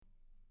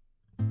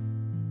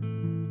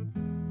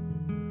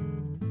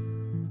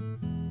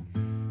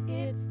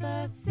It's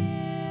the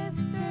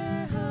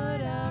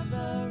Sisterhood of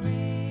the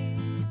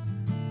Rings,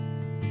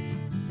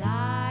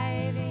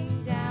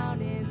 diving down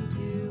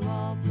into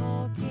all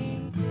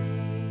Tolkien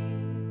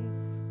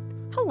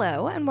things.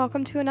 Hello, and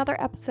welcome to another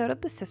episode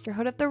of the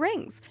Sisterhood of the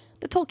Rings,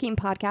 the Tolkien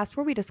podcast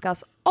where we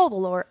discuss all the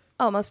lore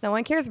almost no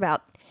one cares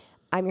about.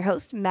 I'm your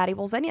host, Maddie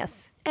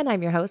Bolzenius. And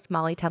I'm your host,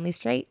 Molly Tunley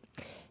Straight.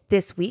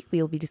 This week, we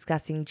will be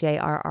discussing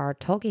J.R.R.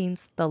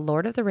 Tolkien's The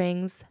Lord of the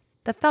Rings,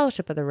 The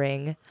Fellowship of the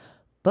Ring,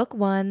 Book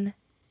 1.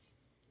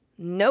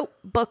 Nope,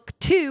 Book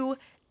 2,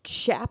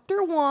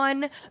 Chapter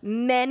 1,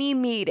 Many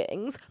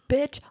Meetings.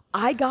 Bitch,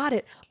 I got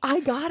it. No. I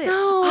got it.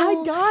 No,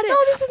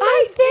 this is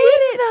my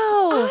thing,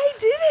 though. I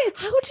did it.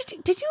 How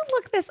did you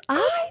look this up?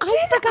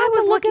 I forgot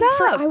to look it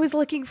up. I was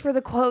looking for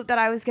the quote that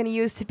I was going to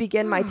use to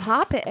begin my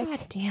topic.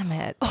 God damn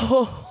it.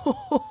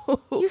 Oh,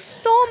 You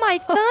stole my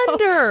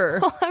thunder.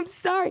 Oh, I'm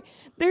sorry.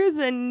 There's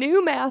a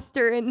new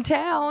master in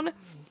town.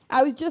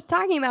 I was just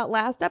talking about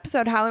last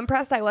episode how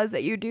impressed I was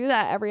that you do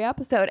that every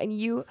episode, and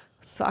you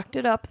fucked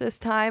it up this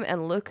time,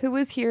 and look who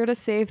was here to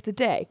save the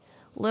day.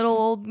 Little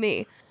old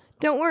me.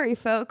 Don't worry,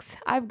 folks.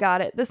 I've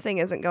got it. This thing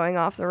isn't going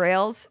off the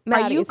rails.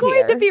 Maddie's Are you going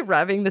here. to be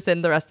rubbing this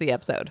in the rest of the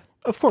episode?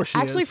 Of course she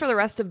Actually, is. for the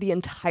rest of the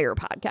entire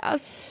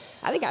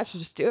podcast. I think I should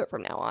just do it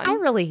from now on. I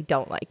really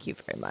don't like you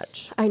very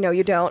much. I know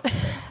you don't.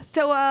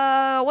 So,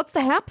 what's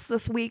the haps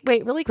this week?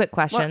 Wait, really quick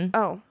question.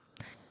 Oh.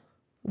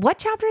 What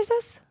chapter is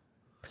this?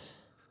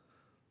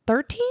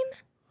 13?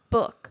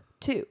 Book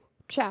 2,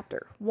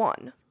 Chapter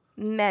 1,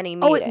 Many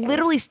Oh, Meetings. it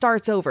literally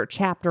starts over,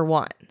 chapter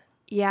 1.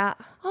 Yeah.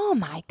 Oh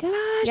my gosh.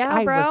 Yeah,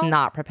 I bro. was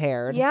not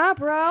prepared. Yeah,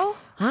 bro.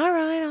 All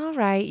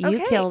right. You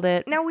Okay. killed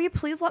it. Now, will you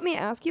please let me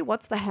ask you,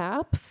 what's the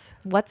haps?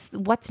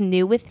 What's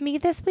new with me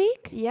this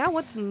week? Yeah,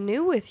 what's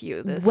new with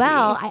you this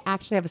Well, week? I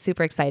actually have a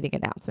super exciting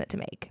announcement to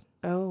make.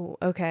 Oh,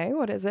 okay.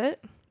 What is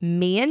it?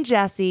 Me and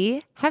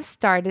Jesse have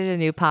started a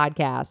new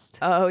podcast.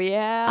 Oh,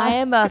 yeah. I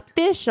am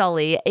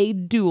officially a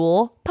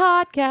dual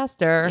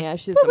podcaster. Yeah,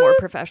 she's the more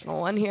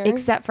professional one here.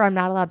 Except for I'm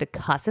not allowed to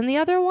cuss in the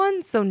other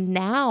one. So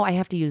now I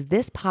have to use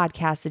this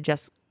podcast to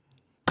just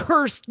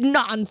curse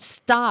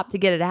nonstop to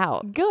get it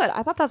out. Good.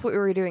 I thought that's what we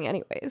were doing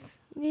anyways.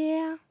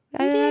 Yeah.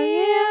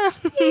 Yeah.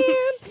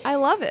 I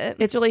love it.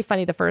 It's really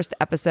funny. The first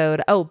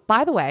episode. Oh,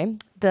 by the way,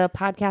 the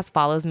podcast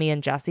follows me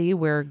and Jesse.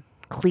 We're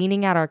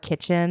cleaning out our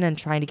kitchen and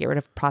trying to get rid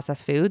of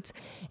processed foods.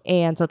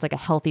 And so it's like a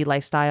healthy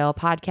lifestyle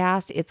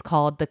podcast. It's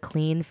called The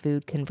Clean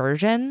Food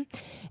Conversion.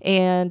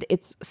 And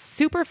it's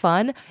super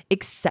fun,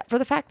 except for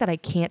the fact that I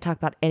can't talk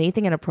about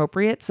anything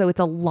inappropriate. So it's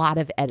a lot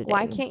of editing.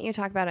 Why can't you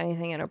talk about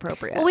anything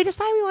inappropriate? Well, we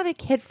decided we wanted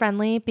kid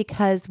friendly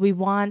because we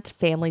want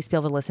families to be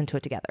able to listen to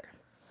it together.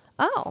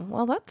 Oh,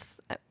 well,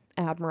 that's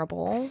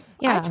admirable.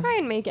 Yeah. I try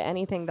and make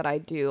anything that I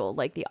do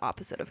like the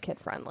opposite of kid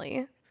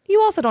friendly. You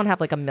also don't have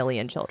like a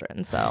million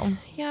children, so.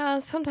 Yeah,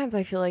 sometimes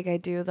I feel like I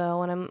do though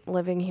when I'm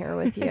living here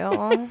with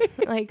you.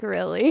 Like,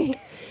 really?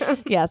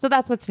 Yeah, so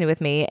that's what's new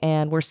with me,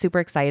 and we're super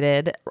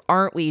excited.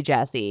 Aren't we,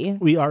 Jesse?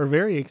 We are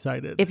very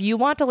excited. If you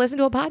want to listen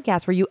to a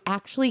podcast where you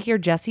actually hear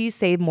Jesse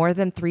say more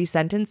than 3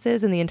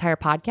 sentences in the entire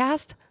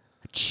podcast,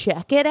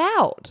 check it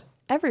out.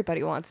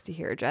 Everybody wants to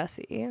hear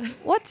Jesse.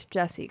 What's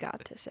Jesse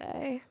got to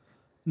say?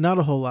 Not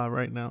a whole lot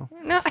right now.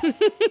 No,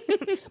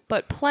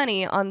 but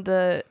plenty on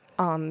the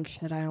I almost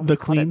The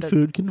called it clean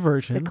food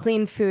conversion. The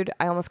clean food.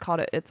 I almost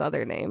called it its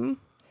other name.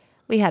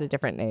 We had a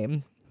different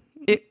name.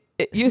 It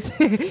used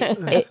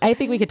I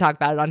think we could talk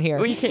about it on here.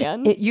 We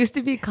can. It used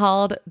to be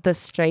called the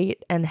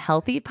Straight and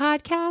Healthy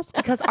Podcast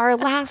because our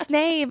last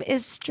name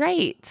is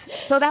Straight.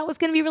 So that was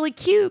going to be really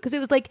cute because it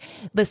was like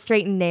the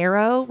straight and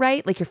narrow,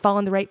 right? Like you're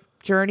following the right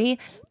journey,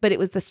 but it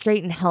was the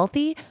Straight and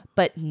Healthy,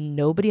 but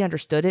nobody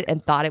understood it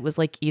and thought it was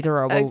like either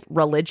a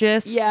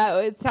religious Yeah,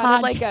 it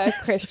sounded like a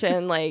podcast,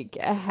 Christian, like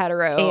a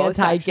hetero,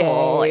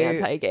 Anti-gay.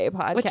 anti-gay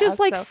podcast, which is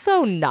like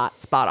so not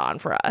spot on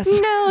for us.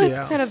 no, it's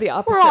Yeah. kind of the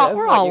opposite.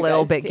 We're of all what a you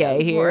little guys bit gay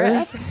stand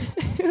here. for.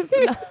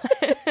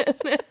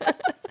 It's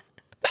not.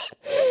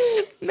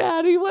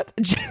 Maddie, what?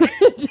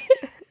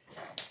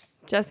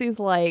 Jesse's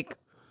like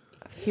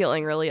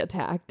feeling really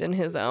attacked in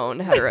his own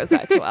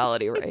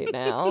heterosexuality right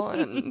now,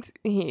 and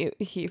he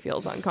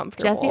feels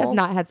uncomfortable. Jesse has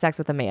not had sex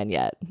with a man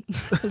yet.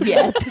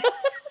 yet.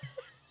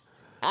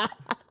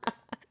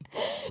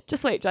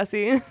 Just wait,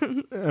 Jesse.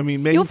 I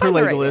mean, maybe You'll for find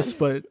the right Legolas,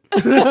 but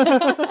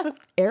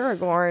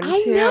Aragorn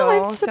I too. know.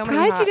 I'm So many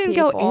surprised hot you didn't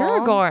go people. I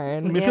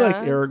Aragorn. mean, I feel like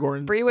Yeah.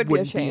 Aragorn Bree would be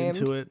wouldn't ashamed.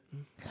 into it.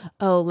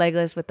 Oh,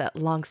 Legolas with that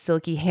long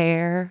silky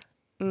hair.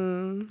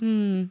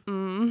 Maddie,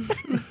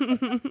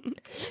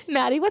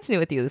 what's new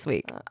with you this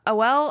week?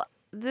 Well,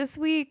 this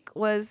week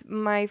was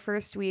my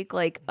first week,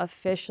 like,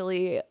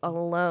 officially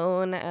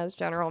alone as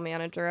general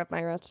manager of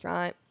my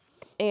restaurant.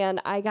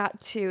 And I got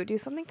to do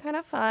something kind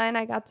of fun.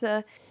 I got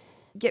to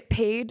get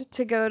paid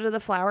to go to the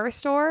flower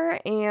store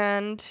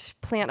and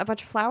plant a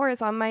bunch of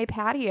flowers on my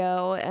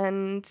patio.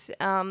 And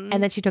And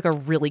then she took a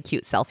really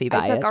cute selfie by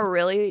I took it. a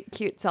really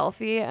cute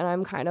selfie, and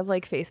I'm kind of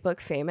like Facebook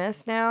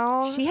famous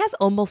now. She has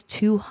almost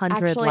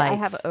 200 Actually, likes. I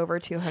have over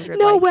 200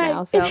 no likes way.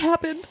 now. So It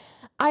happened.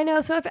 I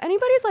know. So if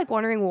anybody's like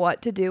wondering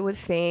what to do with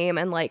fame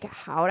and like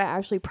how to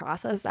actually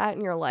process that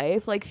in your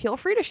life, like feel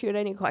free to shoot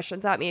any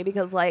questions at me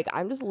because like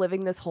I'm just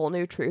living this whole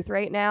new truth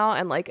right now.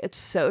 And like it's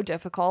so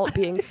difficult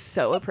being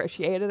so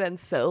appreciated and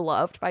so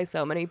loved by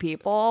so many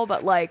people.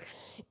 But like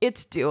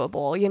it's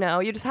doable, you know,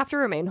 you just have to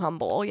remain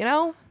humble, you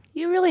know?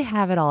 You really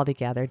have it all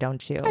together,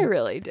 don't you? I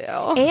really do.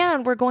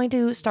 And we're going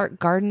to start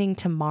gardening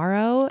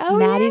tomorrow. Oh,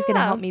 Maddie's going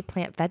to yeah. help me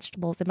plant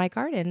vegetables in my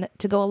garden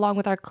to go along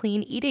with our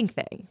clean eating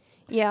thing.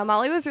 Yeah,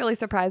 Molly was really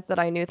surprised that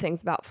I knew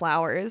things about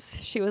flowers.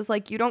 She was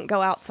like, you don't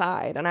go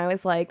outside. And I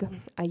was like,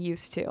 I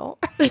used to.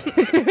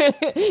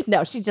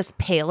 No, she's just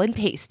pale and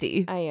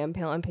pasty. I am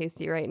pale and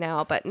pasty right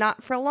now, but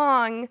not for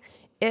long.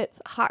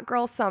 It's hot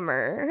girl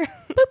summer.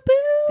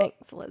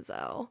 Thanks,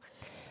 Lizzo.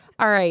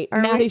 All right,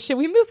 Maddie, should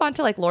we move on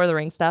to like Lord of the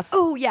Rings stuff?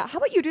 Oh, yeah. How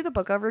about you do the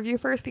book overview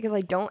first? Because I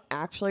don't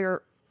actually,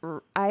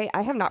 I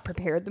have not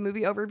prepared the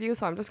movie overview.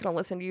 So I'm just going to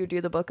listen to you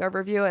do the book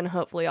overview and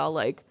hopefully I'll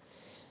like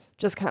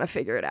just kind of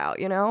figure it out,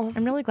 you know?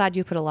 I'm really glad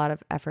you put a lot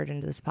of effort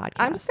into this podcast.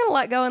 I'm just going to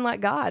let go and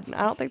let God.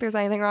 I don't think there's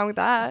anything wrong with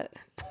that.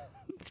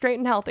 Straight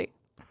and healthy.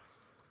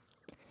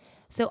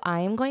 So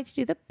I am going to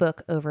do the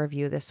book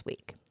overview this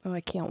week. Oh,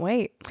 I can't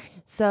wait.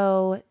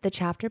 So the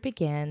chapter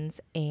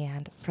begins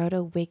and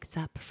Frodo wakes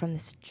up from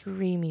this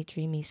dreamy,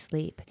 dreamy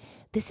sleep.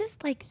 This is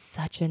like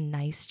such a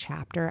nice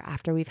chapter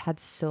after we've had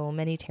so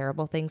many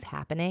terrible things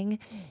happening.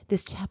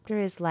 This chapter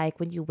is like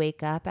when you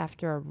wake up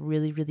after a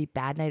really, really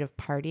bad night of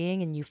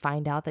partying and you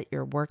find out that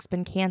your work's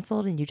been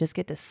canceled and you just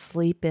get to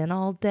sleep in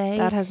all day.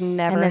 That has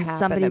never And then happened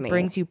somebody to me.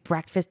 brings you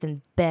breakfast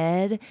in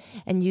bed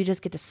and you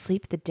just get to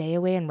sleep the day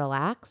away and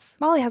relax.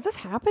 Molly, has this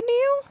happened to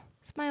you?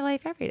 It's my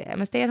life every day. I'm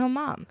a stay-at-home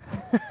mom.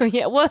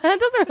 Yeah, well, that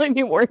doesn't really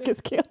mean work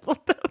is canceled,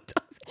 though,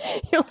 does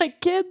it? You're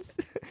like, kids,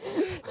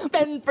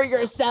 Fend for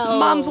yourself.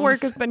 mom's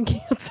work has been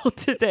canceled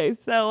today,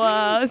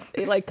 so,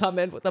 They like come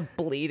in with a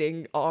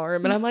bleeding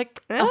arm, and I'm like,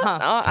 I'm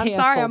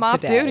sorry, I'm canceled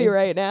off today. duty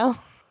right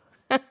now.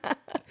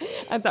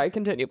 I'm sorry,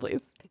 continue,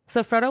 please.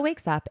 So Frodo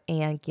wakes up,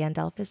 and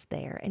Gandalf is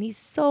there, and he's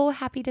so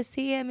happy to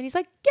see him, and he's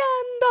like,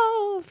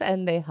 Gandalf!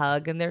 And they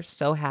hug, and they're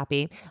so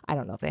happy. I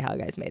don't know if they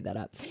hug. I just made that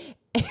up.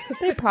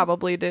 They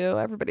probably do.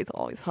 Everybody's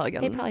always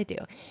hugging. They probably do.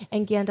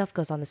 And Gandalf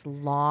goes on this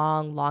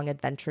long, long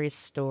adventurous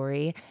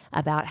story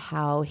about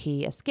how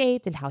he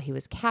escaped and how he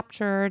was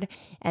captured.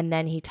 And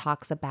then he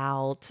talks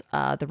about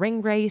the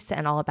ring race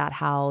and all about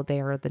how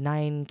they are the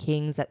 9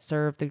 kings that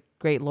serve the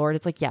great lord.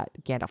 It's like, yeah,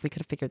 Gandalf, we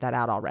could have figured that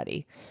out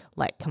already.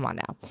 Like, come on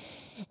now.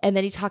 And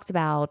then he talks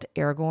about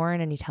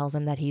Aragorn and he tells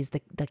him that he's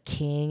the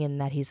king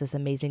and that he's this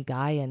amazing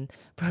guy. And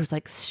Frodo's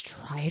like,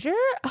 Strider?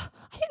 Oh,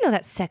 I didn't know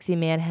that sexy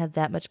man had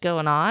that much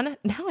going on.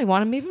 Now I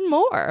want him even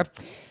more.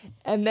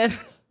 And then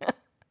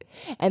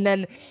and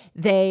then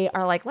they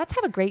are like, let's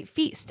have a great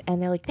feast.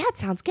 And they're like, that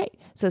sounds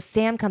great. So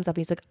Sam comes up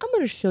and he's like, I'm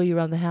going to show you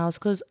around the house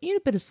because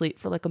you've been asleep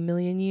for like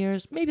 1,000,000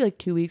 years, maybe like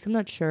 2 weeks. I'm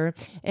not sure.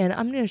 And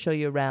I'm going to show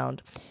you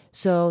around.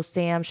 So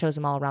Sam shows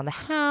them all around the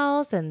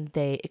house and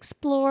they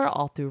explore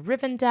all through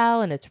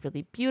Rivendell and it's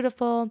really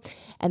beautiful.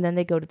 And then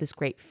they go to this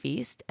great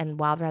feast. And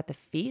while they're at the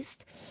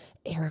feast,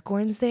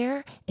 Aragorn's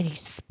there and he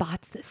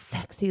spots this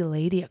sexy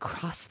lady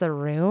across the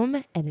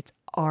room and it's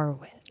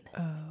Arwen.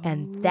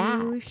 And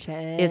that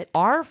is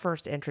our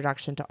first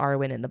introduction to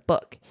Arwen in the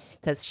book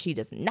because she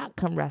does not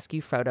come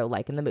rescue Frodo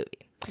like in the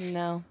movie.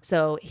 No.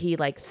 So he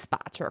like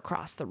spots her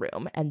across the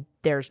room and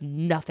there's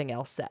nothing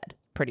else said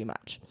pretty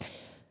much.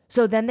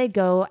 So then they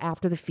go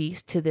after the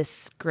feast to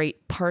this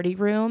great party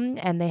room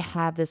and they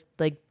have this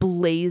like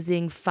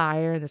blazing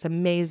fire, this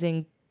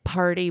amazing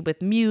party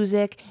with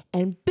music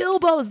and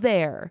Bilbo's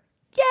there.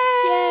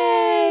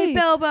 Yay!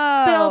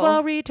 Bilbo!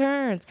 Bilbo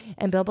returns.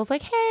 And Bilbo's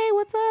like, hey,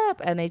 what's up?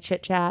 And they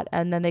chit chat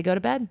and then they go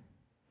to bed.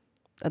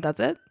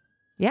 That's it?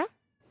 Yeah.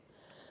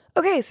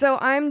 Okay, so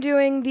I'm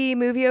doing the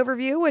movie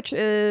overview, which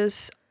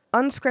is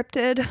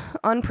unscripted,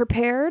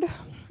 unprepared.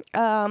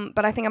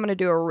 But I think I'm going to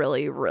do a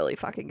really, really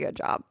fucking good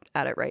job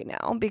at it right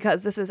now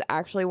because this is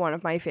actually one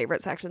of my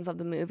favorite sections of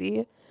the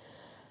movie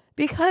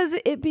because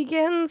it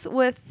begins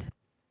with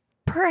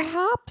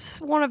perhaps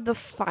one of the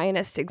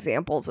finest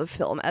examples of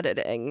film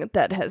editing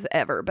that has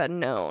ever been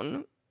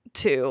known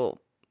to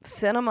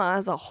cinema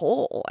as a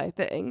whole, I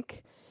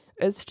think.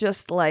 It's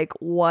just like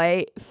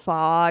white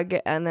fog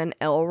and then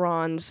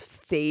Elrond's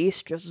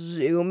face just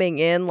zooming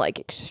in like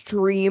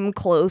extreme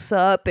close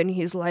up and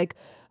he's like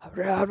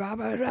rah, rah,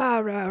 rah, rah,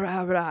 rah,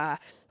 rah, rah,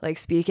 like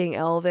speaking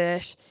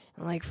Elvish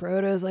and like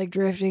Frodo's like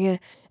drifting in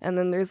and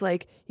then there's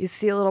like you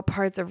see little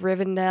parts of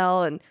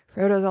Rivendell and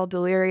Frodo's all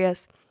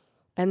delirious.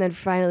 And then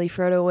finally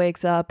Frodo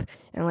wakes up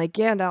and like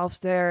Gandalf's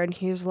there and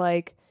he's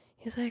like,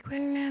 where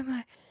am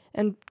I?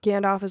 And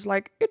Gandalf is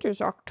like, it is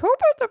October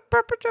the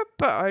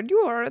and you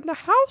are in the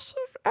house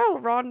of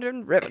Elrond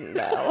in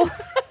Rivendell.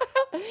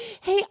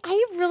 Hey,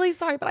 I'm really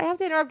sorry, but I have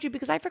to interrupt you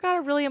because I forgot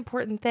a really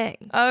important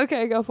thing.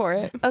 Okay, go for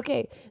it.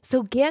 Okay,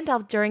 so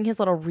Gandalf, during his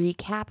little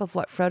recap of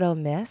what Frodo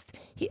missed,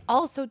 he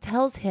also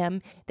tells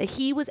him that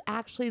he was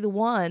actually the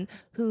one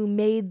who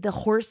made the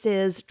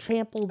horses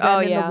trample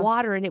them in the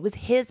water, and it was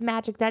his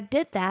magic that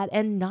did that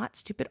and not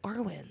stupid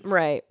Arwen's.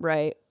 Right.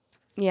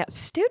 Yeah,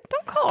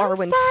 don't call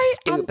Arwen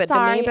stupid I'm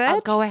sorry. to me,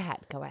 bitch. Go ahead.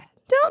 Go ahead.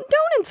 Don't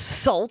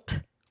insult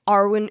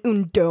Arwen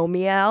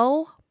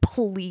Undomiel,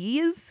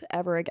 please,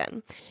 ever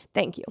again.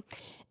 Thank you.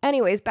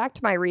 Anyways, back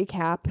to my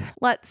recap.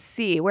 Let's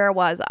see, where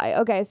was I?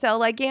 Okay, so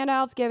like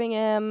Gandalf's giving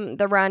him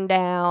the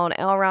rundown.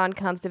 Elrond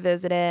comes to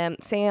visit him.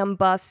 Sam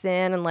busts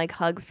in and like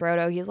hugs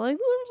Frodo. He's like,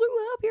 I'm so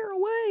happy you're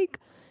awake.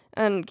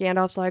 And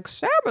Gandalf's like,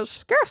 Sam has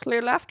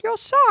scarcely left your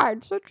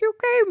side since you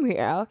came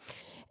here.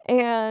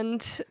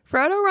 And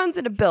Frodo runs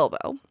into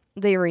Bilbo.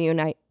 They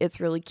reunite. It's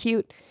really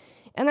cute.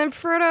 And then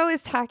Frodo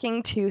is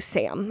talking to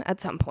Sam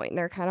at some point.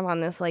 They're kind of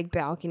on this like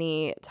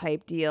balcony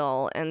type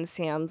deal. And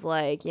Sam's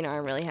like,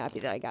 I'm really happy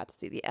that I got to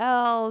see the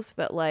elves,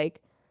 but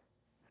like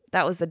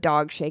that was the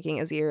dog shaking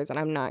his ears. And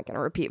I'm not going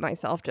to repeat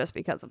myself just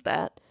because of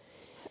that.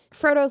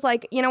 Frodo's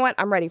like, you know what?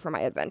 I'm ready for my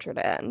adventure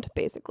to end,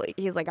 basically.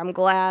 He's like, I'm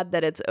glad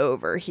that it's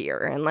over here.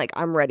 And like,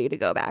 I'm ready to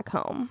go back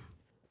home.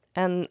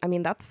 And I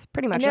mean, that's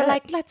pretty much And it. they're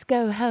like, let's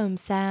go home,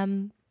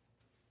 Sam.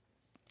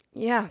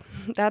 Yeah,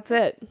 that's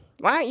it.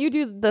 Why don't you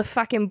do the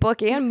fucking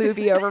book and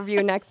movie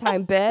overview next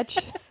time,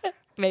 bitch?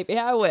 Maybe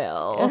I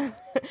will.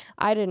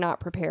 I did not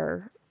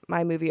prepare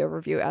my movie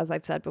overview, as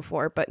I've said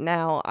before, but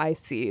now I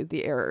see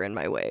the error in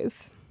my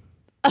ways.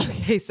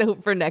 Okay, so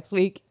for next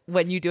week,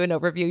 when you do an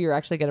overview, you're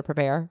actually going to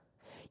prepare?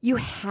 You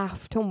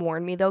have to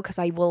warn me, though, because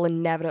I will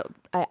inevitably...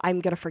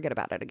 I'm going to forget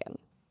about it again.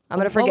 I'm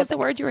going to forget... What was the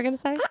word you were going to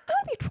say? I'm going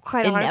to be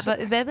quite honest.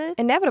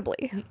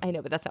 Inevitably. I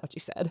know, but that's not what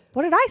you said.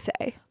 What did I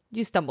say?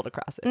 You stumbled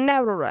across it.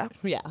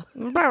 Inevitably. Yeah.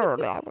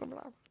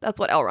 That's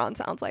what Elrond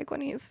sounds like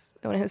when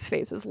his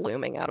face is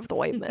looming out of the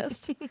white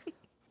mist.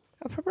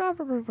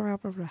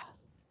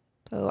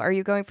 So are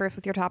you going first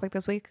with your topic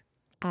this week?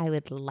 I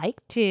would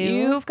like to.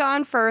 You've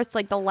gone first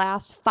like the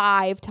last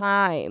 5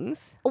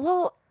 times.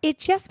 Well, it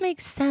just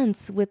makes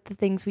sense with the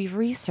things we've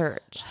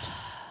researched.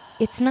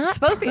 It's not It's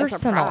supposed personal. to be a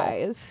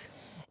surprise.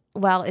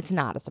 Well, it's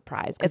not a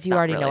surprise because It's you not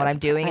already really know what a I'm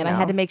doing, surprise. and I I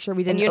had to know. make sure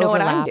we didn't And you know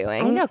what overlap. I'm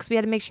doing. I know, because we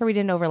had to make sure we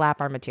didn't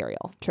overlap our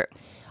material. True.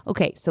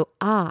 Okay, so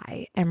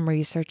I am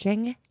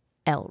researching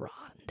Elrond.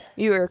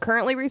 You are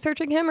currently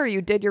researching him, or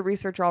you did your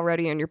research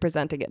already and you're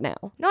presenting it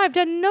now? No, I've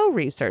done no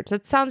research.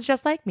 It sounds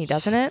just like me,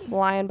 doesn't it?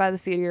 Flying by the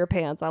seat of your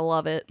pants. I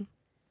love it.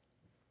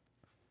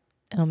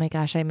 Oh my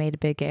gosh, I made a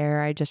big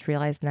error. I just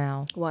realized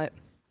now. What?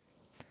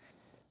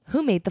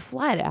 Who made the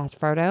flood? Asked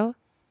Frodo.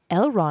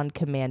 Elrond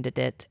commanded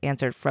it,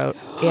 answered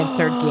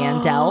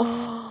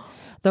Gandalf.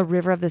 The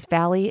river of this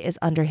valley is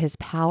under his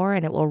power,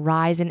 and it will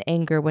rise in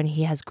anger when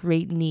he has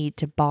great need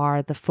to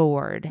bar the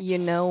ford. You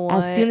know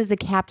what? As soon as the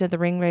captain of the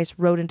ring race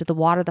rode into the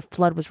water, the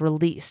flood was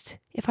released.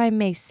 If I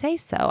may say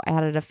so, I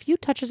added a few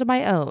touches of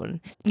my own.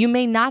 You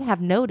may not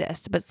have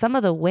noticed, but some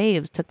of the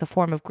waves took the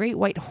form of great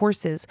white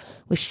horses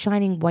with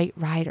shining white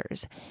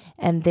riders,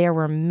 and there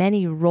were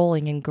many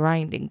rolling and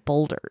grinding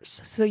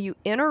boulders. So you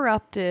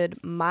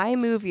interrupted my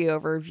movie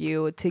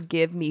overview to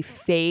give me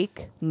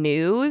fake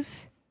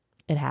news?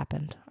 It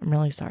happened. I'm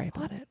really sorry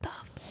about it.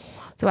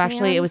 So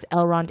actually, it was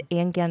Elrond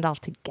and Gandalf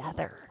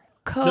together.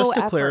 Just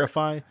to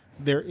clarify,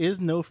 there is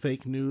no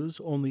fake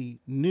news, only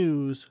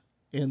news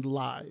and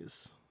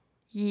lies.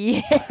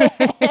 Yeah,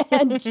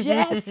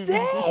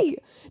 Jesse,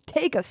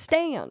 take a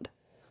stand.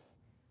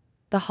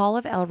 The hall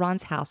of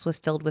Elrond's house was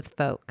filled with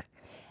folk,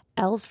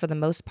 elves for the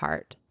most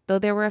part, though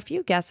there were a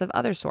few guests of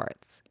other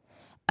sorts.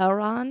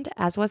 Elrond,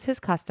 as was his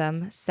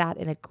custom, sat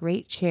in a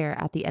great chair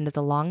at the end of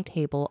the long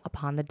table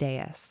upon the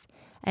dais,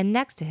 and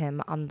next to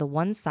him on the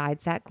one side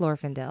sat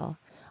Glorfindel,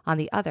 on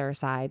the other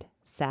side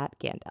sat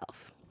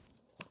Gandalf.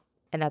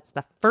 And that's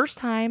the first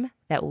time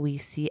that we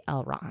see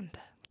Elrond.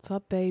 What's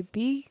up,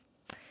 baby?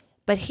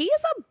 But he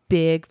is a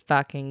big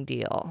fucking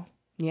deal.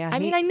 Yeah, I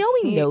mean, I know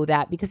we know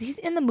that because he's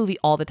in the movie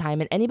all the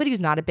time, and anybody who's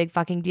not a big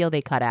fucking deal,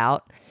 they cut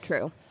out.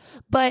 True.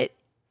 But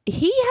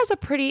he has a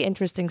pretty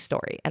interesting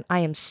story, and I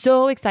am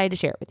so excited to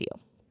share it with you.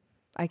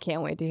 I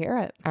can't wait to hear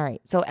it. All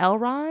right. So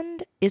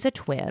Elrond is a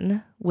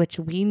twin, which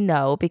we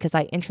know because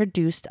I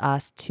introduced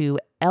us to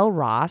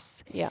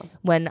Elros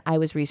when I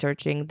was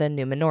researching the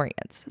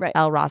Númenóreans. Right.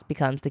 Elros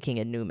becomes the king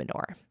of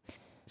Númenor.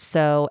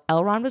 So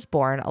Elrond was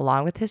born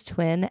along with his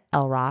twin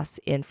Elros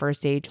in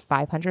First Age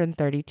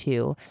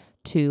 532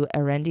 to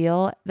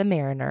Elendil the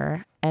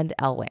Mariner and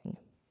Elwing.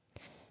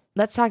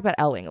 Let's talk about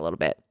Elwing a little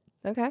bit.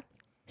 Okay.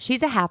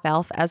 She's a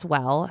half-elf as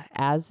well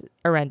as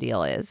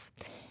Elendil is.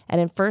 And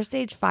in First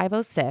Age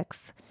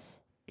 506,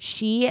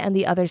 she and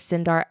the other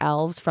Sindar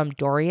elves from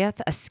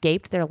Doriath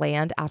escaped their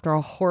land after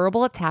a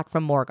horrible attack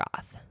from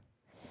Morgoth.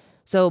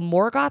 So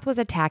Morgoth was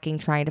attacking,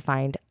 trying to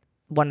find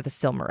one of the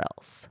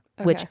Silmarils,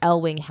 which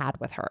Elwing had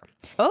with her.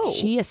 Oh.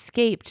 She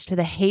escaped to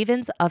the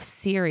havens of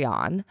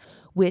Sirion,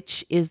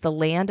 which is the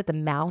land at the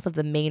mouth of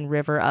the main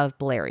river of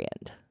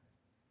Beleriand.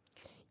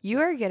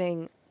 You are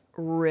getting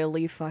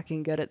really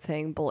fucking good at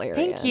saying Beleriand.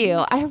 Thank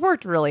you. I've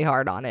worked really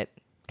hard on it.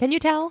 Can you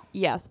tell?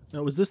 Yes.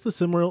 Now, was this the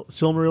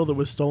Silmaril that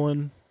was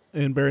stolen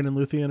and buried in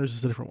Luthien, or is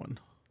this a different one?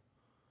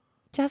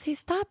 Jesse,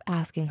 stop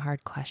asking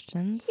hard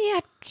questions. Yeah,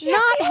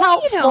 Not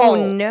helpful.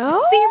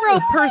 No,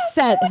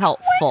 0%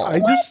 helpful. I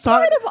just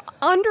thought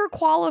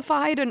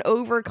underqualified and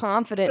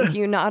overconfident. Do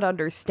you not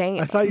understand?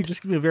 I thought you'd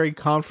just give me a very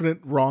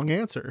confident wrong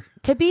answer.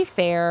 To be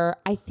fair,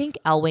 I think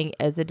Elwing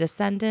is a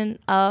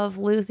descendant of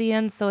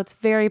Luthien, so it's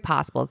very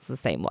possible it's the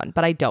same one,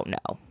 but I don't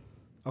know.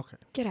 Okay.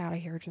 Get out of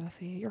here,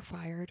 Jesse. You're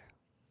fired.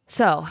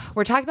 So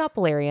we're talking about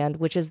Beleriand,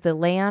 which is the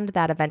land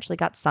that eventually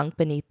got sunk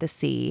beneath the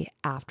sea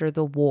after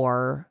the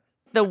War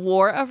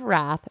of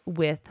Wrath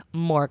with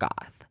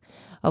Morgoth.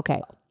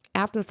 Okay.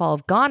 After the fall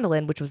of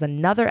Gondolin, which was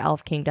another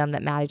elf kingdom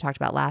that Maddie talked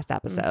about last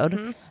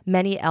episode,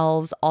 many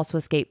elves also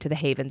escaped to the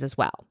Havens as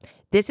well.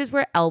 This is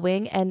where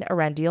Elwing and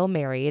Elrond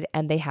married,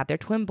 and they had their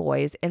twin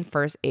boys in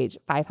First Age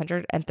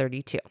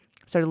 532.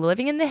 So they're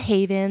living in the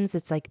Havens.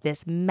 It's like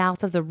this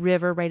mouth of the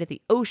river right at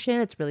the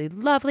ocean. It's really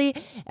lovely.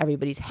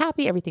 Everybody's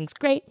happy. Everything's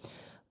great.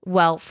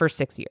 Well, for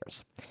 6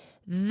 years.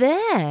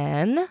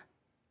 Then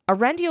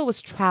Elrond was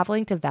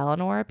traveling to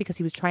Valinor because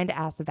he was trying to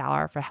ask the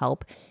Valar for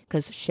help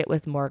because shit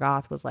with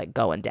Morgoth was like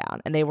going down.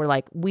 And they were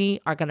like,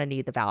 we are going to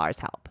need the Valar's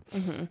help.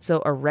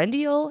 So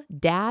Elrond,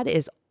 dad,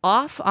 is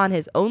off on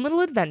his own little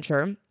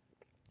adventure.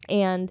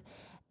 And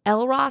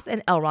Elros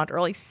and Elrond are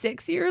only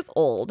 6 years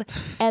old.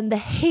 And the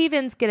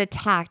Havens get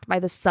attacked by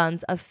the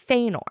sons of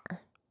Fëanor.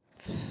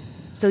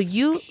 So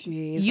you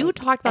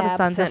talked about the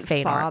sons of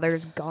Fëanor.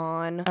 Father's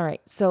gone. All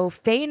right. So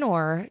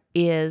Fëanor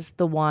is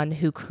the one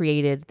who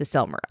created the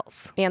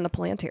Silmarils And the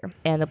Palantir.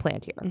 and the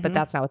Palantir, but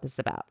that's not what this is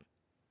about.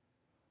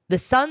 The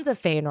sons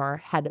of Fëanor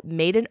had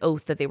made an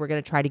oath that they were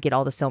going to try to get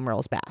all the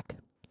Silmarils back.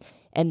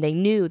 And they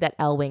knew that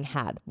Elwing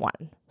had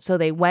one. So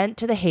they went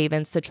to the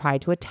Havens to try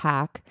to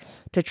attack,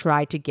 to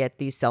try to get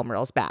these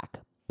Silmarils back.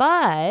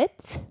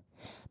 But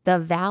the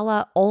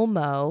Vala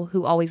Olmo,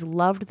 who always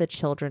loved the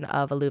children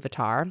of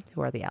Ilúvatar, who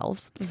are the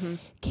elves,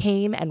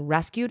 came and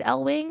rescued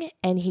Elwing,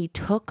 and he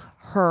took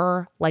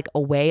her like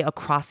away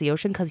across the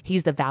ocean because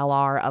he's the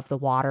Valar of the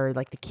water,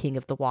 like the king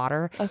of the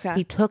water. Okay.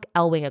 He took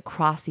Elwing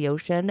across the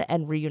ocean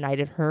and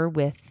reunited her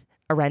with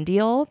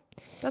Elrond.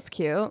 That's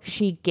cute.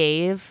 She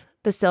gave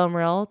the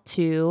Silmaril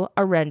to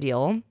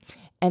Elrond,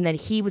 and then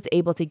he was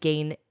able to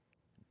gain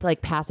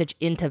like passage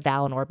into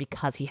Valinor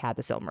because he had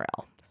the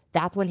Silmaril.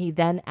 That's when he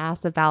then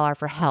asked the Valar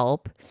for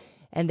help,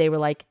 and they were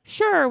like,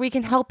 sure, we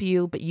can help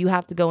you, but you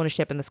have to go in a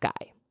ship in the sky.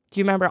 Do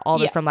you remember all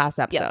this from last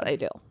episode? Yes, I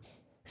do.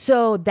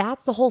 So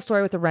that's the whole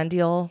story with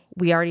Elrond.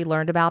 We already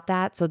learned about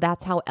that. So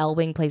that's how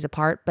Elwing plays a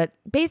part. But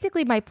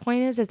basically my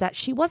point is that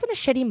she wasn't a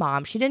shitty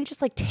mom. She didn't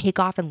just like take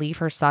off and leave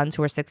her sons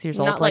who were 6 years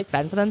old Not to like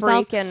fend for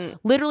themselves. freaking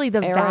Literally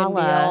the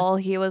Vala. Arendelle,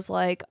 he was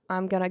like,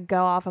 I'm going to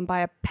go off and buy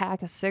a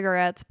pack of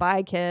cigarettes.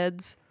 Bye,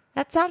 kids.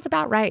 That sounds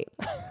about right.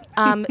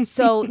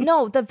 So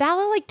no, the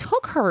Vala like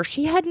took her.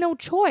 She had no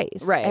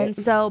choice. Right. And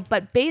so,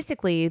 but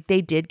basically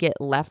they did get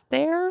left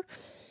there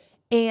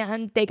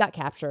and they got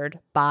captured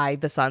by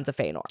the sons of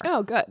Fëanor.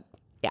 Oh, good.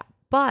 Yeah.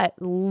 But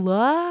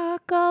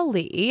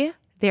luckily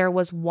there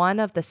was one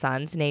of the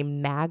sons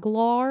named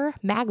Maglor.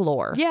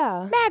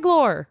 Yeah.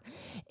 Maglor.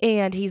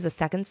 And he's the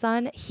second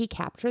son. He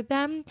captured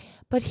them,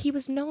 but he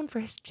was known for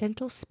his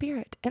gentle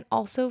spirit and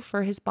also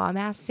for his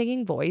bomb-ass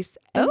singing voice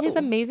and his Oh.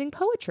 amazing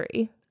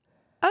poetry.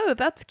 Oh,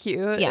 that's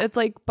cute. Yeah. It's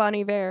like Bon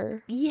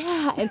Iver.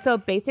 Yeah. And so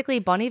basically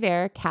Bon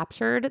Iver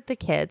captured the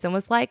kids and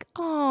was like,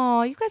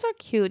 oh, you guys are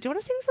cute. Do you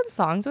want to sing some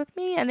songs with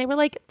me? And they were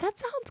like, that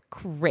sounds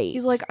great.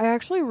 He's like, I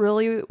actually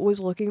really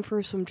was looking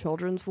for some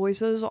children's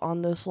voices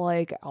on this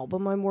like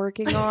album I'm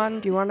working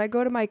on. Do you want to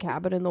go to my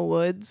cabin in the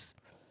woods?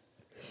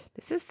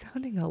 this is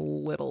sounding a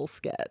little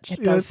sketch. It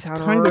Yeah, does it's sound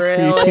kinda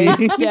really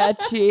creepy.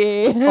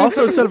 sketchy.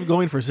 Also, instead of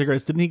going for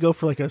cigarettes, didn't he go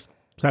for like a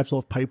satchel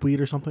of pipe weed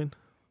or something?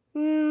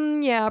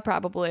 Yeah,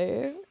 probably.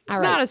 It's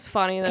All right. not as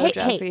funny though,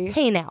 Jesse.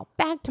 Hey now,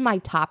 back to my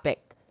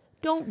topic.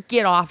 Don't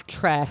get off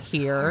track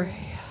here.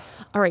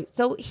 All right,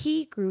 so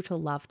he grew to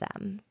love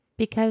them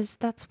because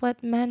that's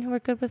what men who are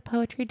good with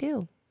poetry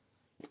do.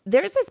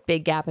 There's this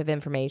big gap of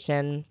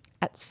information.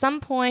 At some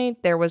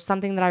point, there was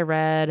something that I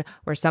read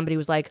where somebody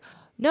was like,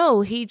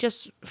 no, he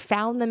just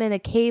found them in a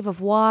cave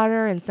of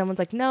water. And someone's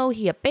like, no,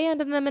 he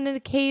abandoned them in a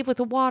cave with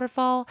a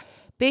waterfall.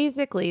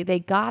 Basically, they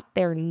got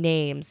their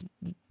names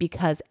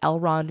because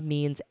Elrond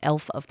means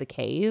elf of the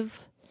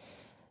cave.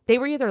 They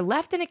were either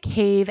left in a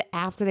cave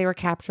after they were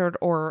captured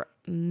or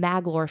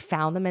Maglor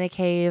found them in a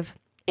cave.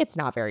 It's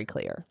not very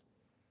clear,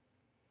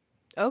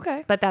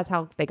 Okay. but that's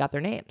how they got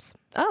their names.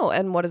 Oh,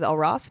 and what does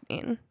Elros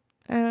mean?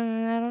 I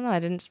don't know. I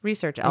didn't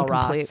research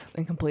Elros.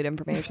 Incomplete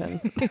information.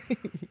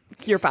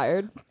 You're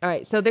fired. All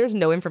right, so there's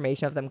no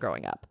information of them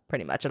growing up,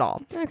 pretty much at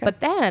all. Okay. But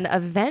then,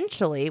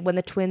 eventually, when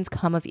the twins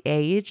come of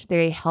age,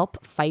 they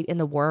help fight in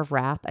the War of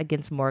Wrath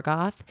against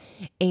Morgoth,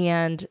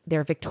 and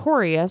they're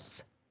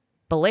victorious.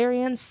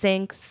 Beleriand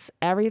sinks.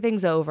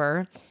 Everything's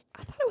over.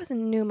 I thought it was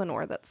in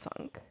Numenor that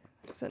sunk.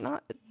 Is it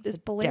not? Is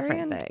Beleriand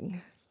Different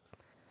thing.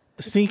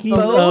 Sinking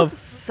both of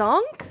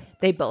sunk?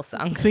 They both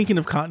sunk. sinking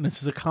of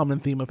continents is a common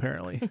theme,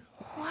 apparently.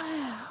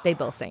 They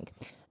both sink.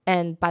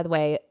 And by the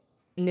way,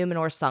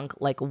 Numenor sunk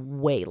like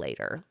way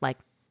later, like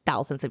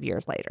thousands of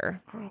years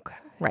later. Okay.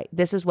 Right.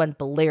 This is when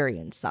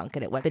Balerion sunk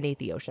and it went beneath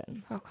the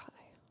ocean.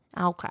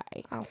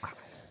 Okay.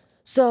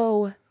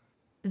 So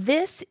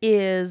this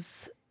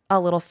is a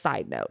little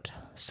side note.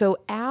 So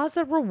as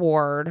a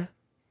reward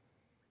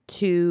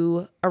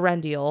to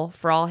Elrond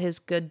for all his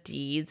good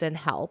deeds and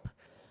help,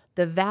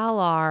 the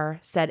Valar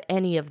said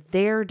any of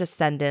their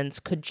descendants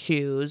could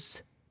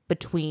choose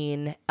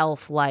between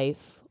elf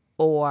life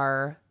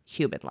or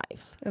human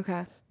life.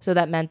 Okay. So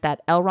that meant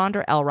that Elrond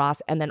or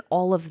Elros and then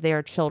all of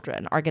their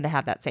children are going to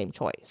have that same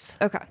choice.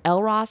 Okay.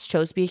 Elros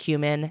chose to be a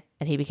human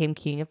and he became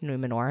king of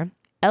Numenor.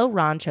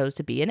 Elrond chose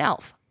to be an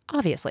elf,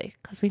 obviously,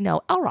 because we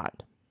know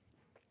Elrond.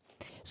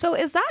 So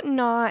is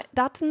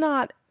that's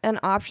not an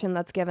option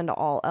that's given to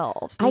all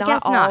elves? I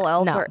guess not, all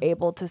elves no. are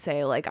able to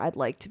say, like, I'd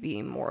like to be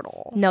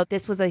immortal. No,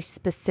 this was a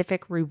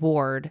specific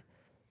reward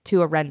to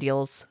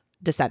Elrond's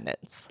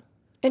descendants.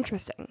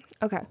 Interesting.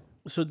 Okay.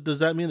 So does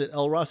that mean that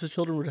Elros's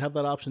children would have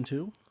that option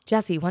too?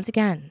 Jesse, once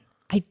again,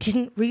 I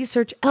didn't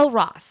research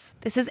Elros.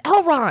 This is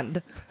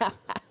Elrond.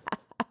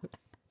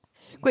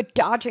 Quit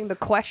dodging the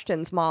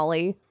questions,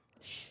 Molly.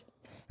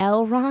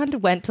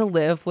 Elrond went to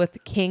live with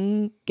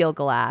King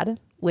Gil-galad,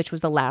 which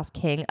was the last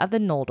king of the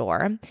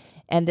Noldor,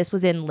 and this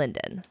was in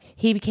Lindon.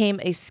 He became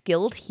a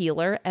skilled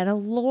healer and a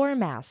lore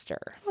master.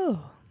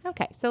 Oh.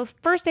 Okay, so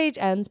first age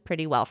ends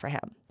pretty well for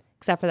him,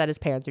 except for that his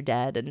parents are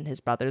dead and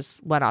his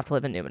brothers went off to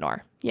live in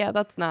Numenor. Yeah,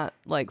 that's not,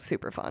 like,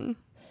 super fun.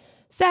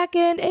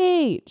 Second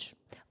age.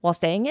 While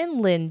staying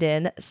in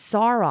Lindon,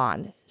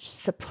 Sauron,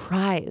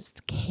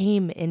 surprised,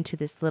 came into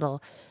this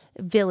little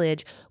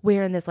village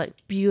wearing this like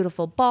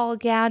beautiful ball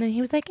gown, and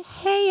he was like,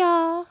 "Hey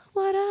y'all,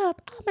 what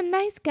up? I'm a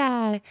nice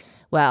guy."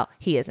 Well,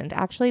 he isn't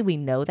actually. We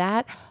know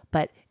that,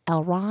 but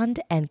Elrond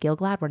and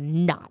Gil-galad were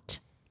not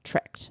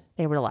tricked.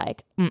 They were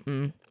like,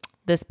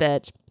 this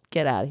bitch,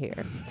 get out of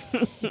here.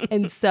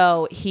 And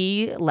so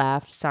he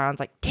left. Sauron's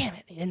like, damn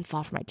it, they didn't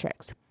fall for my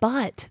tricks.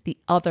 But the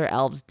other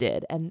elves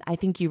did. And I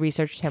think you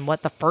researched him,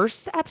 what, the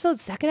first episode,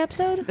 second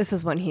episode? This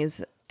is when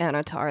he's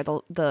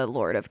Anatar, the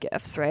Lord of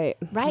Gifts, right?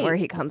 Right. Where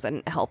he comes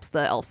and helps the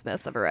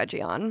elfsmiths of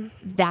Eregion.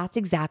 That's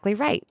exactly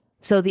right.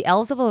 So the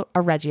elves of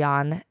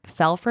Eregion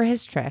fell for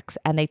his tricks,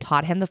 and they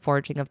taught him the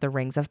forging of the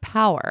rings of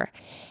power.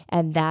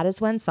 And that is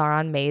when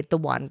Sauron made the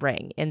One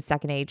Ring in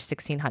Second Age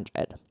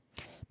 1600.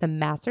 The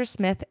master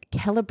smith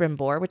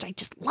Celebrimbor, which I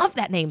just love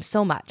that name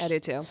so much. I do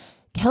too.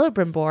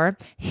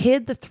 Celebrimbor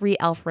hid the 3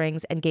 elf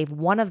rings and gave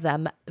one of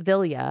them,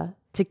 Vilya,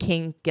 to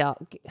King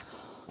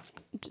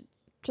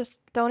Just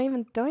don't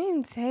even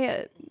say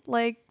it.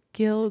 Like,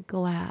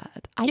 Gil-galad.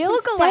 I can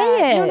Gil-galad.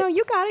 say it. No,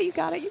 you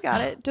got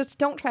it. Just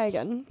don't try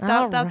again.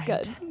 All That's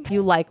right. good.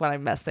 You like when I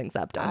mess things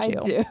up, don't you?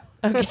 I do.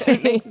 Okay.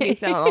 It makes me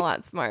sound a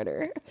lot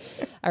smarter.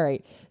 All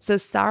right. So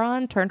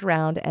Sauron turned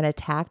around and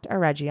attacked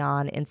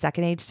Eregion in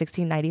Second Age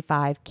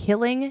 1695,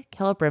 killing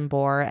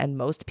Celebrimbor and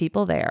most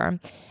people there.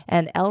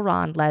 And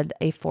Elrond led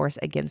a force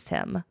against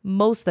him.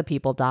 Most of the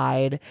people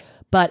died,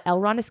 but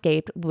Elrond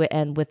escaped,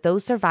 and with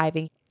those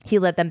surviving, he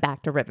led them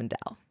back to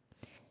Rivendell.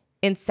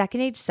 In Second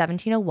Age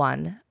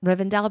 1701,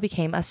 Rivendell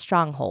became a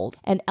stronghold,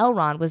 and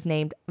Elrond was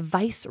named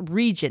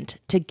vice-regent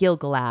to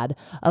Gil-galad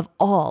of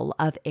all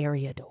of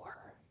Eriador.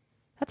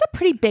 That's a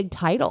pretty big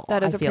title.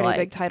 That is I a feel pretty like.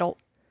 big title.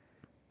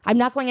 I'm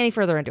not going any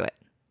further into it.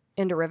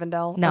 Into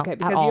Rivendell? No, Okay, at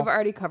because all. you've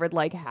already covered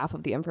like half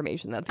of the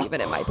information that's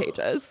even in my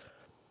pages.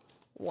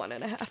 1.5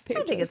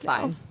 pages. I think it's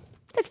now. fine.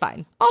 It's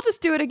fine. I'll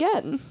just do it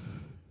again.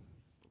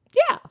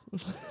 Yeah.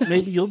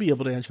 Maybe you'll be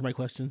able to answer my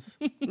questions.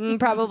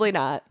 Probably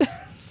not.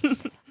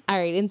 All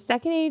right. In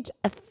Second Age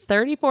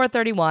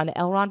 3431,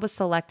 Elrond was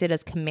selected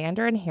as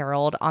commander and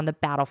herald on the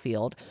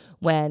battlefield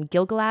when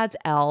Gil-galad's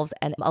elves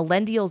and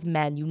Elendil's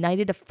men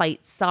united to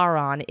fight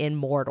Sauron in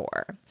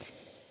Mordor.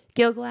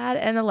 Gil-galad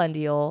and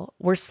Elendil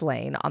were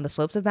slain on the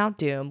slopes of Mount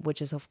Doom,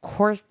 which is, of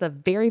course, the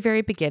very,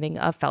 very beginning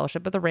of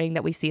Fellowship of the Ring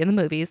that we see in the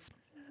movies.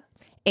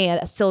 And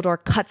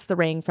Isildur cuts the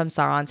ring from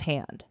Sauron's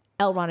hand.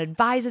 Elrond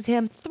advises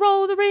him,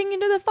 throw the ring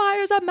into the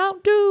fires of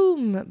Mount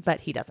Doom. But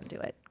he doesn't do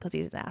it because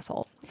he's an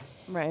asshole.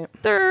 Right.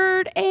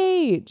 Third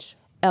Age.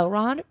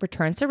 Elrond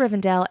returns to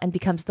Rivendell and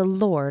becomes the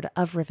Lord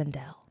of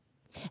Rivendell.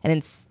 And in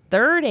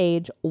Third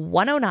Age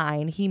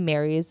 109, he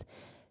marries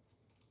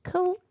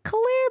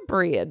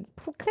Celebrian.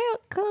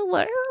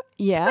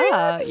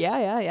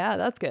 Yeah.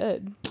 That's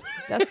good.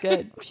 That's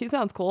good. She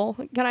sounds cool.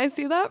 Can I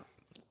see that?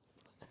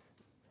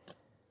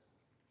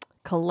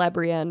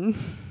 Celebrian.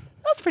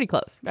 That's pretty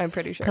close. I'm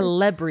pretty sure.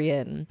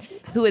 Celebrian,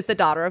 who is the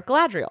daughter of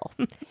Galadriel.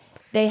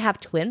 They have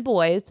twin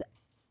boys.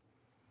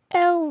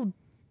 Looks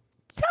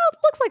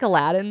like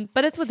Aladdin,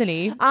 but it's with an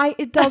E.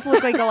 It does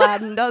look like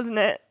Aladdin, doesn't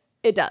it?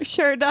 It does.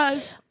 Sure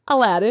does.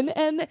 Aladdin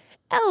and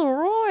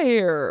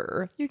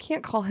Elroyer. You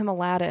can't call him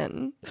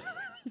Aladdin.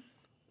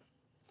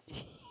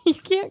 You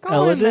can't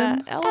call him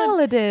that.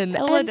 Eladin.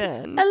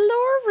 Eladin. And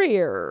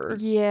Elroyer.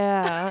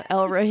 Yeah,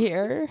 Elra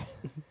here.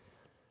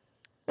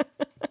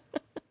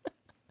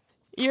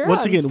 You're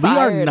Once on again, we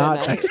fire are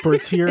not tonight.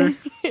 experts here.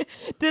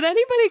 Did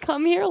anybody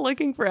come here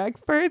looking for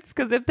experts?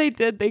 Because if they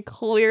did, they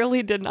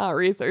clearly did not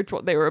research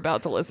what they were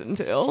about to listen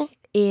to.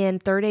 In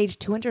Third Age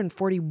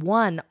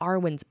 241,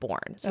 Arwen's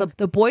born. So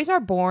the boys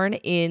are born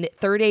in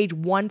Third Age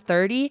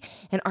 130,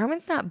 and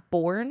Arwen's not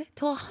born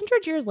till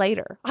 100 years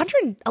later,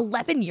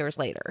 111 years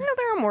later. No,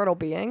 they're immortal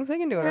beings. They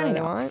can do whatever they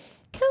know. want.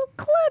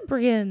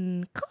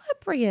 Celebrian.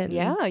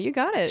 Yeah, you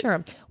got it.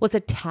 Sure. Was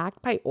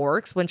attacked by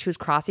orcs when she was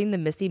crossing the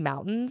Misty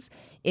Mountains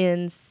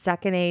in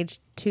Second Age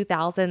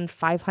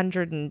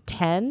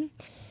 2510.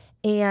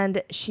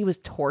 And she was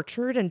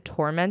tortured and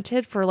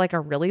tormented for like a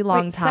really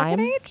long time. Second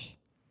Age?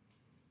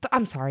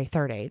 I'm sorry,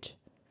 Third Age.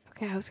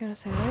 Okay, I was going to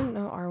say, I didn't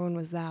know Arwen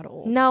was that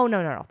old.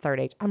 No. Third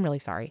Age. I'm really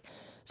sorry.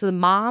 So the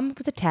mom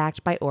was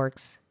attacked by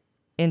orcs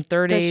in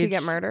Third Age. Does she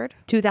get murdered?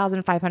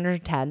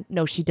 2510.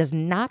 No, she does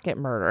not get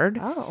murdered.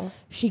 Oh.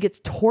 She gets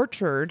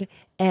tortured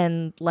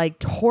and like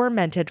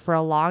tormented for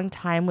a long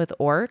time with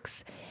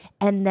orcs.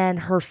 And then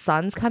her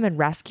sons come and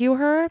rescue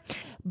her.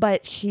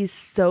 But she's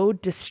so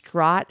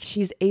distraught.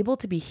 She's able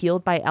to be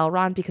healed by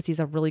Elrond because he's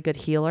a really good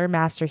healer,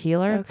 master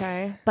healer.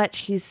 Okay. But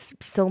she's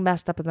so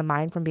messed up in the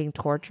mind from being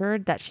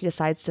tortured that she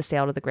decides to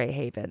sail to the Grey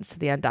Havens, to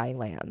the Undying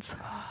Lands.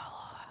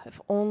 If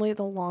only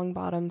the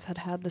Longbottoms had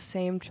had the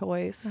same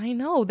choice. I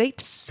know.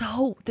 This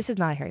is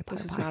not a Harry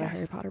Potter This is podcast. not a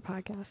Harry Potter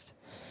podcast.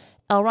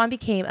 Elrond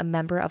became a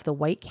member of the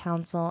White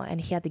Council, and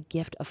he had the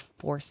gift of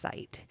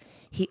foresight.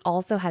 He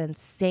also had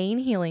insane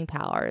healing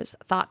powers,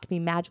 thought to be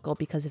magical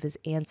because of his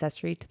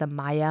ancestry to the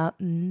Maya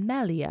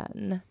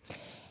Melian.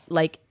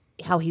 Like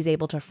how he's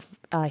able to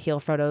heal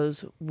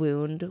Frodo's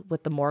wound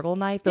with the Morgul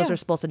knife. Those Yeah. are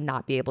supposed to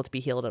not be able to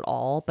be healed at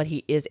all, but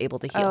he is able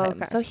to heal him.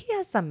 okay. So he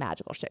has some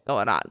magical shit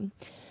going on.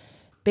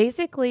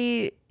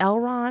 Basically,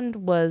 Elrond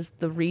was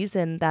the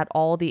reason that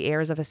all the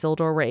heirs of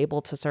Isildur were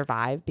able to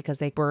survive because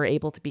they were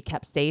able to be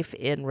kept safe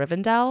in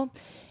Rivendell.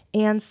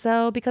 And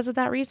so because of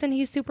that reason,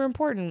 he's super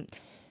important.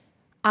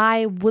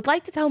 I would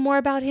like to tell more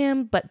about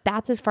him, but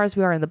that's as far as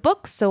we are in the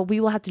book. So we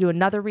will have to do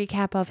another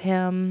recap of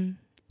him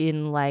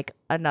in like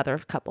another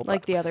couple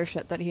Like the books. other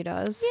shit that he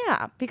does.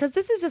 Yeah, because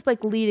this is just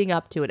like leading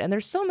up to it. And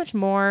there's so much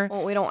more.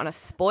 Well, we don't want to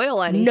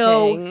spoil anything.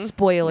 No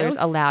spoilers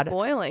No allowed.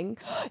 Spoiling.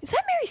 Is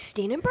that Mary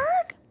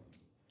Steenenberg?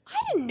 I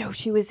didn't know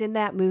she was in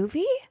that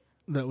movie.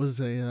 That was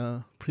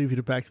a preview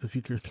to Back to the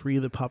Future 3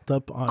 that popped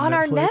up on On Netflix.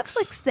 our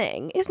Netflix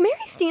thing. Is Mary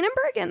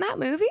Steenenberg in that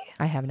movie?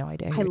 I have no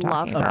idea who I you're love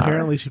talking her. about.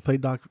 Apparently, she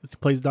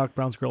plays Doc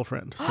Brown's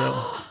girlfriend. So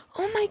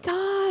Oh my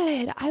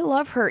God. I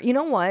love her. You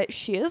know what?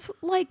 She is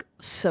like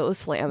so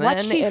slamming.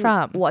 What's she in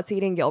from? What's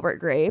Eating Gilbert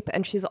Grape.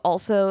 And she's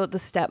also the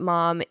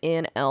stepmom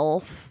in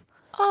Elf.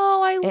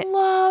 Oh, I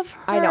love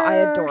her. I know. I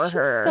adore She's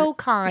her. so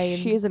kind.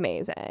 She's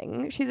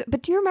amazing.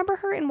 But do you remember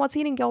her in What's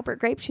Eating Gilbert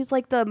Grape? She's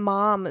like the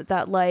mom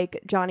that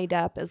like Johnny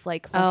Depp is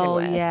like fucking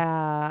with. Oh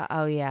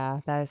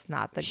yeah. That is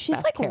not the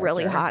She's best like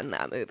really character. hot in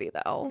that movie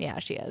though. Yeah,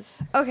 she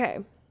is. Okay.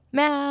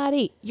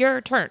 Maddie, your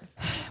turn.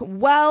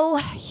 Well,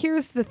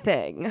 here's the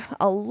thing.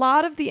 A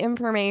lot of the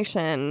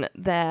information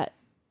that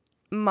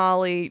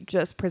Molly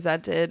just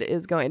presented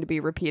is going to be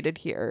repeated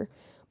here,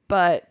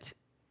 but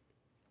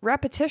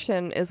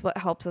repetition is what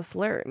helps us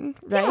learn,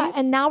 right? Yeah,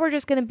 and now we're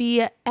just going to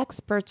be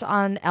experts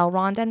on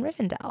Elrond and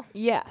Rivendell.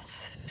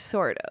 Yes,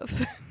 sort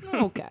of.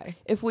 Okay.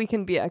 If we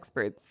can be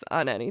experts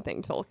on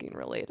anything Tolkien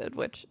related,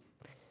 which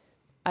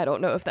I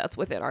don't know if that's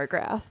within our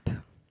grasp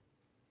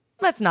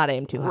Let's not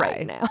aim too high.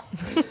 right now.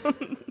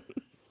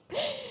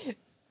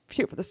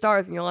 Shoot for the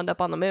stars and you'll end up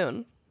on the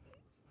moon.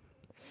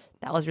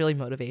 That was really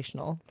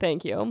motivational.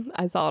 Thank you.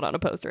 I saw it on a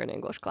poster in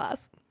English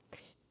class.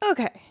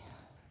 Okay.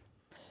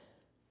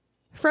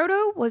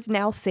 Frodo was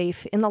now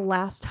safe in the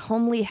last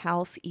homely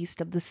house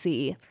east of the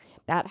sea.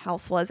 That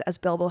house was, as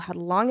Bilbo had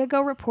long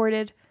ago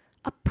reported,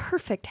 a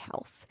perfect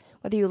house,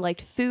 whether you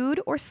liked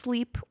food or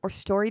sleep or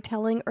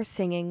storytelling or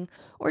singing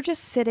or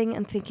just sitting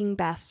and thinking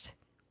best,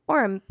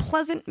 or a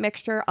pleasant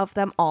mixture of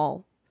them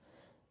all.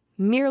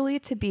 Merely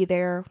to be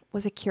there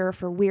was a cure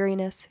for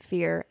weariness,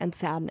 fear, and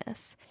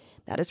sadness.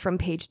 That is from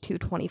page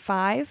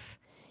 225,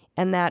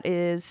 and that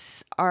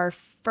is our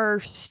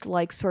first,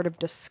 like, sort of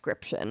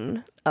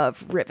description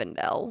of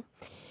Rivendell,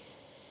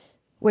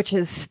 which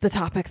is the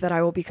topic that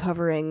I will be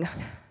covering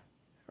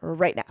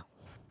right now.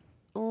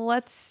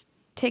 Let's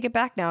take it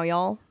back now,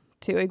 y'all,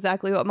 to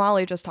exactly what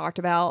Molly just talked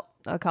about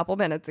a couple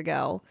minutes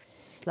ago.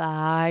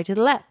 Slide to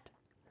the left.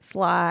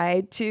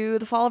 Slide to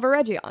the fall of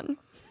Eregion.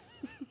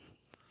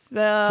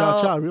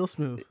 cha-cha, real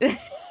smooth.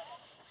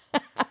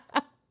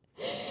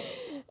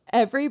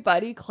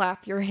 Everybody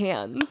clap your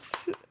hands,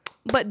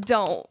 but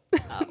don't,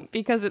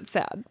 because it's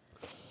sad.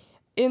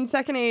 In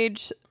Second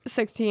Age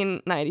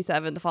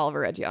 1697, the fall of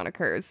Eregion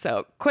occurs.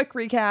 So, quick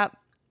recap.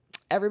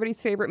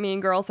 Everybody's favorite mean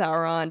girl,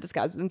 Sauron,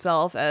 disguises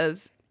himself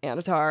as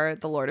Anatar,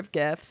 the Lord of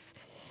Gifts.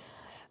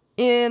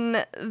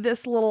 In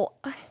this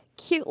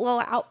cute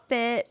little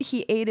outfit,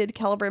 he aided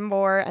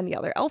Celebrimbor and the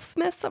other elf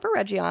smiths of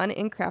Eregion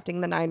in crafting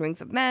the 9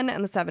 rings of men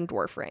and the 7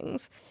 dwarf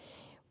rings.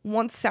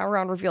 Once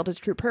Sauron revealed his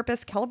true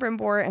purpose,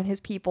 Celebrimbor and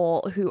his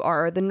people, who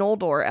are the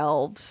Noldor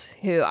elves,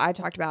 who I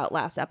talked about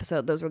last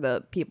episode, those are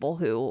the people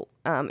who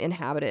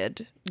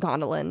inhabited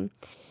Gondolin,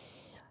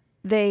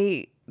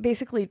 they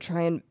basically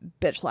try and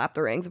bitch slap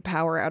the rings of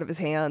power out of his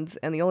hands,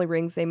 and the only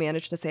rings they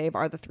manage to save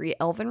are the 3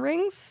 elven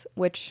rings,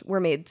 which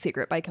were made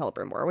secret by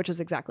Celebrimbor, which is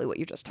exactly what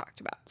you just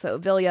talked about. So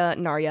Vilya,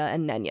 Narya,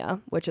 and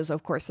Nenya, which is,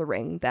 of course, the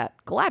ring that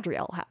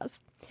Galadriel has.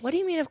 What do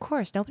you mean, of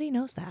course? Nobody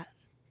knows that.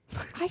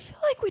 I feel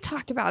like we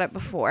talked about it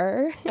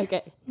before.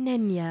 Okay.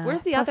 Nenya.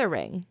 Where's the other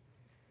ring?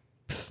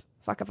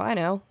 Fuck if I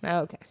know.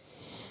 Oh, okay.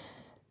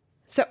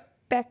 So,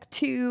 back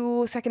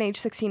to Second Age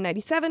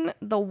 1697,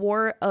 the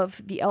War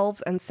of the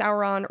Elves and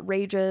Sauron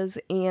rages,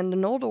 and the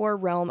Noldor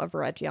realm of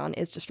Eregion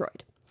is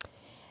destroyed.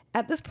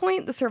 At this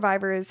point, the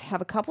survivors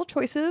have a couple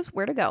choices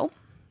where to go.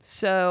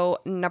 So,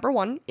 number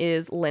 1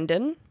 is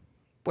Lindon,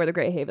 where the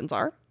Grey Havens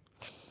are.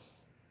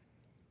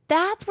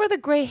 That's where the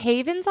Grey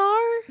Havens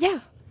are?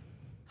 Yeah.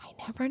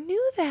 I never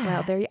knew that.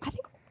 Well, there. I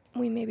think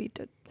we maybe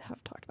did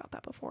have talked about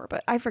that before,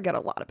 but I forget a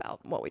lot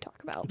about what we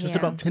talk about. Just Yeah.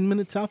 about 10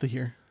 minutes south of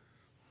here.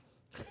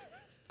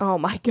 Oh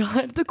my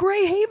God. The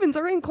Grey Havens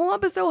are in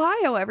Columbus,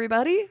 Ohio,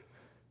 everybody.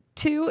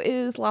 2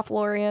 is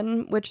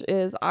Lothlorien, which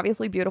is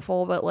obviously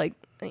beautiful, but like,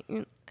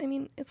 I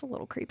mean, it's a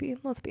little creepy.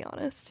 Let's be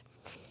honest.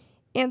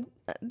 And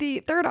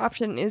the third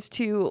option is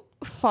to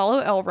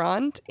follow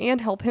Elrond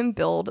and help him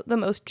build the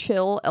most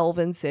chill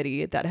elven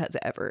city that has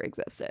ever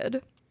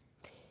existed.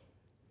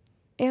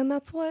 And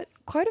that's what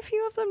quite a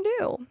few of them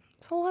do.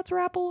 So let's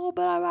rap a little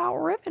bit about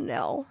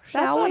Rivendell,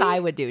 shall That's we? what I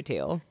would do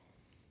too.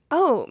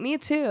 Oh, me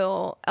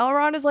too.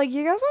 Elrond is like,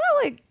 you guys want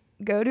to like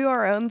go do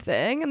our own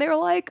thing? And they were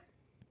like,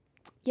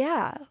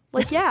 yeah,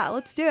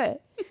 let's do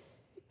it.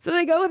 So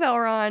they go with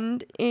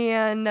Elrond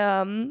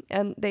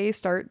and they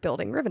start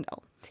building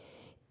Rivendell.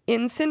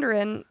 In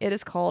Sindarin, it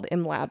is called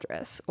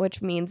Imladris,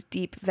 which means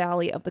deep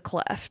valley of the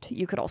cleft.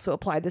 You could also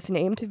apply this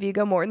name to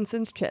Viggo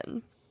Mortensen's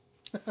chin.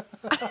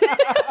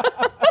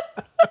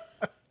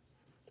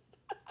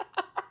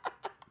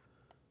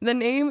 The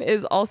name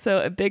is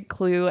also a big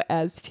clue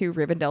as to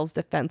Rivendell's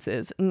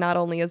defenses. Not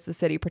only is the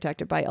city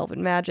protected by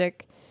elven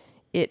magic,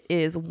 it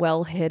is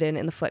well hidden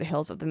in the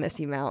foothills of the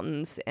Misty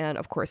Mountains, and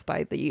of course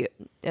it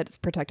is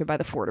protected by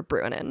the Fort of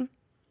Bruinen,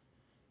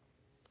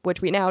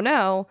 which we now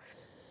know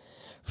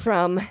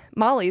from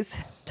Molly's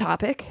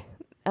topic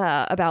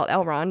about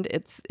Elrond.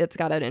 It's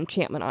got an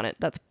enchantment on it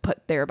that's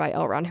put there by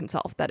Elrond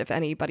himself, that if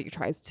anybody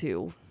tries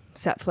to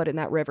set foot in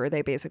that river,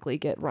 they basically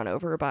get run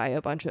over by a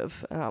bunch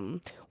of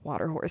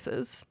water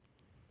horses.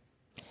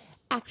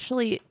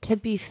 Actually, to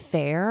be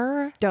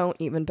fair, Don't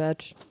even,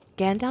 bitch.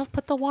 Gandalf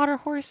put the water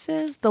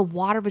horses. The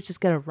water was just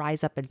going to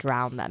rise up and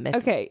drown them.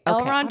 Okay, I'm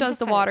Elrond does just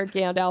the saying. water,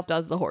 Gandalf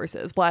does the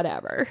horses,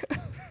 whatever.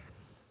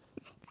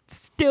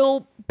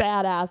 Still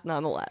badass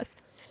nonetheless.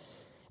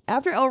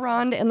 After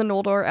Elrond and the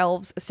Noldor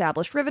elves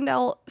established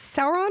Rivendell,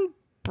 Sauron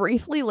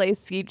briefly lays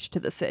siege to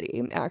the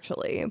city,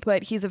 actually,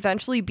 but he's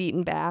eventually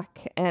beaten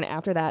back, and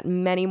after that,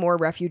 many more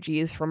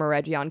refugees from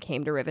Eregion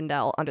came to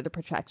Rivendell under the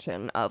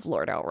protection of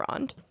Lord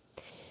Elrond.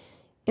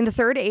 In the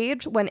Third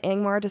Age, when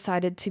Angmar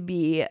decided to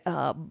be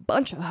a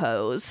bunch of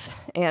hoes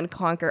and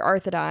conquer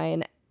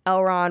Arthedain,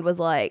 Elrond was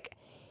like,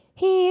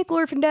 hey,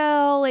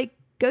 Glorfindel, like,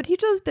 go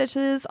teach those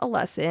bitches a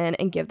lesson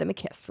and give them a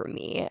kiss from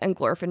me. And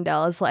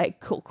Glorfindel is like,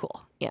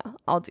 cool. Yeah,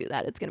 I'll do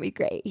that. It's going to be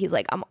great. He's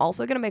like, I'm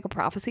also going to make a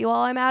prophecy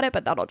while I'm at it,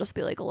 but that'll just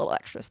be like a little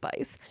extra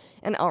spice.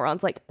 And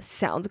Elrond's like,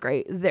 sounds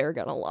great. They're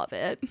going to love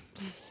it.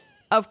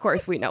 Of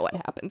course, we know what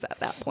happens at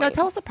that point. No,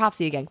 tell us the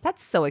prophecy again, 'cause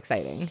that's so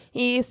exciting.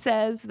 He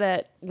says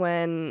that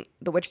when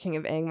the Witch King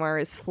of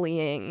Angmar is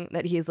fleeing,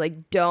 that he's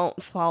like,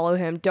 don't follow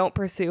him, don't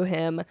pursue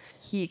him.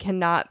 He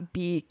cannot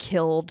be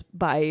killed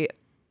by...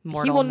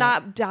 he will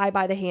not die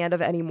by the hand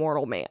of any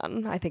mortal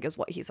man, I think is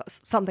what he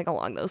says. Something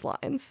along those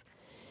lines.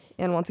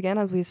 And once again,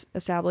 as we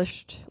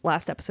established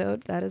last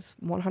episode, that is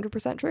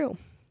 100% true.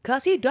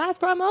 'Cause he dies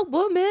from a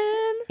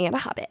woman. And a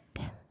hobbit.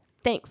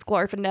 Thanks,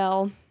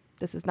 Glorfindel.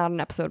 This is not an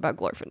episode about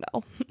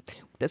Glorfindel.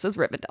 This is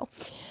Rivendell.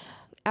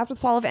 After the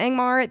fall of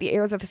Angmar, the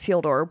heirs of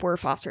Isildur were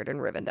fostered in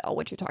Rivendell,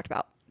 which you talked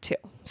about too.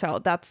 So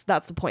that's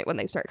the point when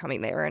they start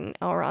coming there, and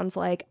Elrond's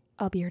like,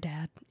 I'll be your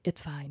dad.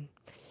 It's fine.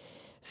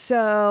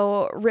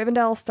 So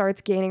Rivendell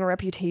starts gaining a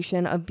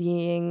reputation of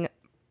being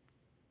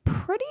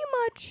pretty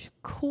much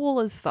cool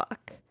as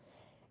fuck.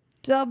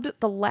 Dubbed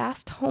the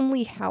last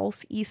homely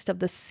house east of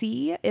the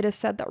sea, it is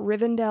said that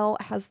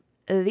Rivendell has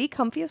the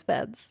comfiest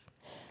beds,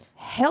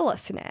 hella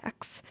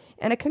snacks,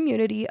 and a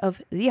community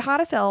of the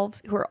hottest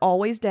elves who are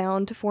always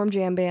down to form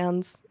jam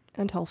bands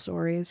and tell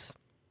stories.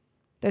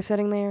 They're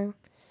sitting there.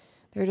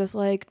 They're just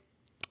like,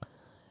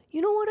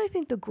 you know what I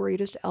think the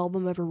greatest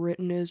album ever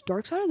written is?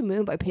 Dark Side of the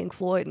Moon by Pink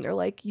Floyd. And they're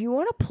like, you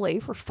want to play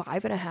for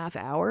 5.5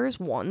 hours,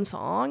 one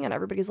song? And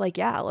everybody's like,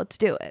 yeah, let's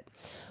do it.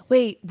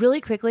 Wait,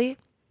 really quickly.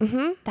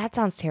 That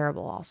sounds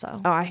terrible also.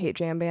 Oh, I hate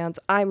jam bands.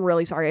 I'm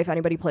really sorry if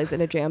anybody plays in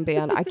a jam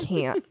band. I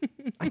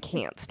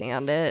can't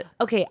stand it.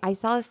 Okay, I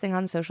saw this thing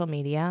on social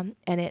media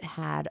and it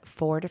had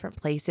 4 different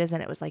places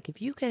and it was like,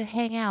 if you could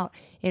hang out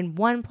in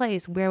one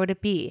place, where would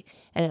it be?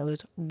 And it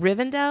was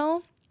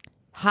Rivendell,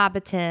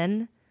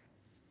 Hobbiton,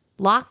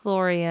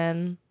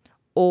 Lothlorien,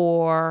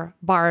 or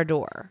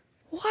Barad-dûr.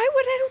 Why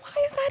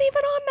is that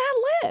even on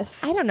that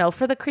list? I don't know.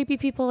 For the creepy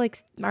people like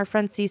our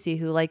friend Cece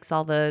who likes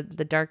all the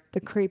dark, The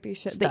creepy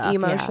shit, stuff, the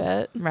emo yeah.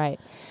 shit. Right.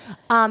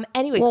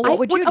 Anyways, Well, what I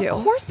would you do?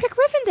 Of course, pick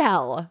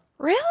Rivendell.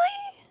 Really?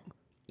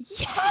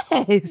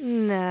 Yes.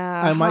 No.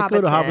 I might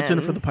go to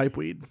Hobbiton for the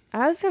pipeweed.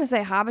 I was gonna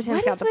say Hobbiton's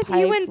What got is the with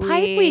you and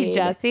pipeweed,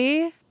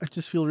 Jesse? I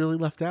just feel really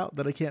left out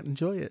that I can't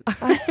enjoy it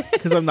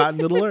because I'm not in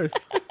Middle Earth.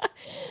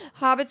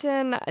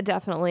 Hobbiton,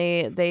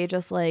 definitely. They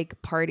just like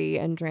party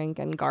and drink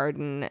and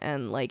garden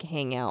and like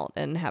hang out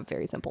and have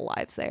very simple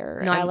lives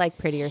there. No, And I like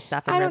prettier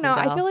stuff in I don't know.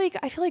 I Rivendell.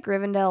 feel like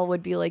Rivendell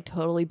would be like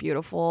totally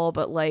beautiful,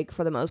 but like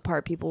for the most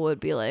part, people would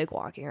be like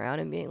walking around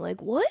and being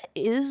like, "What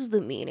is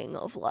the meaning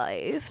of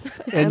life?"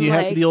 And you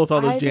have to like, deal with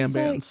all I those jam just,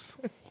 like- bands.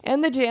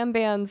 and the jam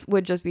bands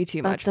would just be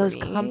too But much. those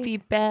for me. comfy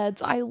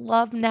beds, I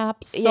love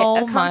naps Yeah, so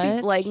a comfy,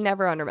 much. like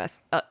never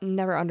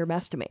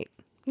underestimate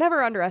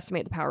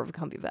the power of a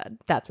comfy bed.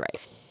 That's right.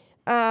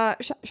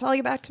 Shall I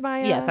get back to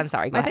my? Yes, I'm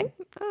sorry. Go my ahead.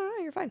 thing? Oh,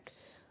 you're fine.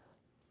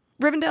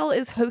 Rivendell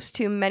is host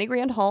to many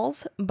grand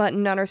halls, but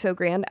none are so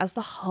grand as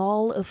the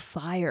Hall of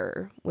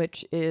Fire,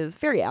 which is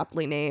very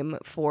aptly named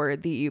for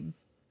the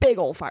big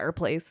old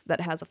fireplace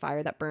that has a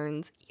fire that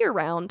burns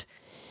year-round.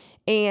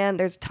 And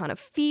there's a ton of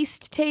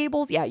feast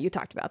tables. Yeah, you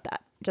talked about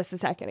that just a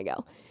second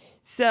ago.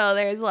 So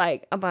there's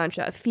like a bunch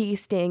of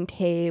feasting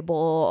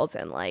tables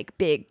and like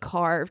big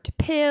carved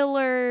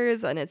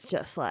pillars, and it's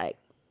just like,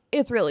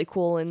 it's really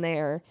cool in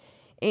there.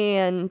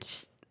 And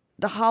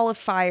the Hall of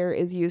Fire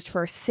is used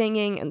for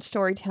singing and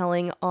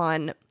storytelling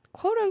on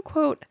quote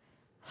unquote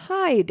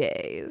high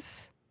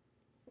days.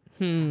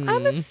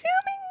 I'm assuming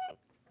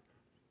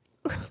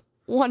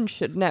one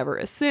should never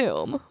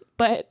assume,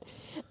 but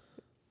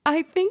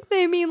I think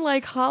they mean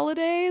like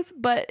holidays,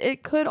 but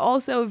it could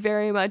also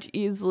very much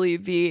easily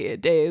be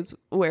days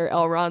where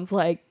Elrond's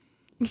like,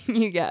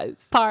 you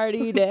guys,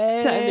 Party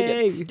day. time to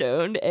get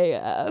stoned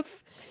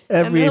AF.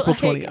 Every And April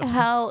they're like, 20th.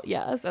 Hell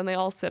yes. And they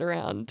all sit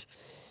around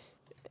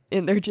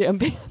in their jam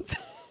bands,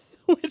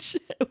 which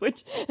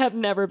have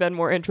never been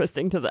more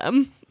interesting to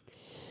them.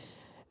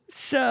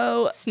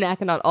 So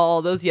Snacking on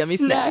all those yummy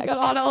snacks. snacking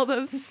on all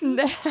those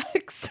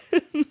snacks.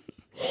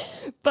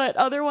 But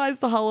otherwise,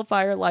 the Hall of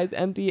Fire lies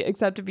empty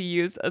except to be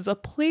used as a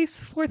place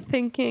for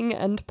thinking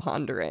and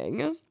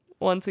pondering.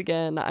 Once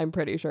again, I'm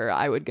pretty sure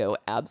I would go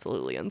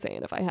absolutely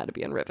insane if I had to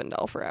be in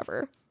Rivendell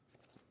forever.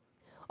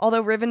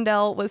 Although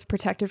Rivendell was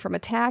protected from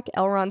attack,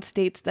 Elrond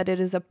states that it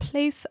is a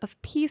place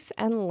of peace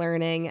and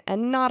learning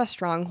and not a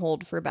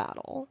stronghold for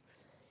battle.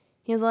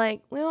 He's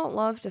like, we don't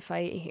love to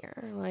fight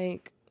here.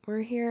 Like,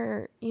 we're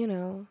here,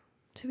 to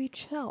be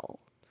chill.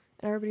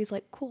 And everybody's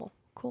like, cool.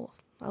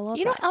 I love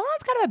You know, that.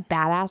 Elrond's kind of a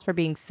badass for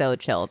being so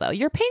chill, though.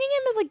 You're painting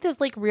him as like this,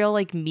 like real,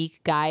 like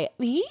meek guy.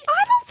 He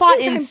fought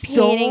in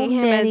so painting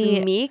him many.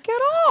 as meek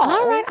at all.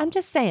 All right, I'm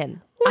just saying.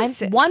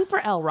 Listen. I'm one for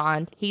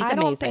Elrond. He's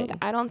amazing.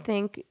 I don't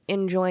think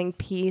enjoying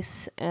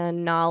peace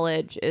and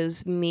knowledge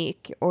is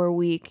meek or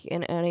weak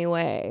in any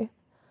way.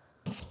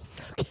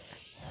 Okay.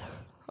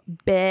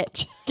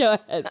 Bitch. Go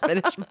ahead,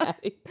 finish,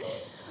 Maddie.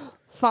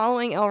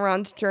 Following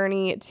Elrond's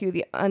journey to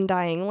the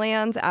Undying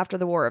Lands after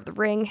the War of the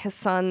Ring, his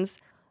sons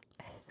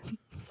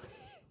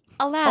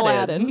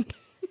Aladdin.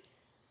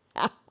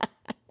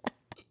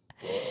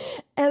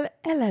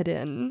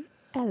 Aladdin.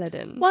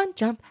 One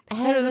jump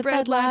ahead of the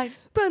bread line.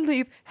 But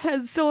leave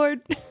has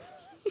sword.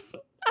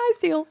 I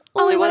steal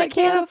Only what I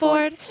can't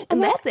afford.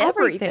 And that's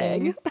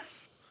everything.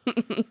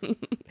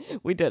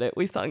 We did it.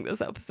 We sung this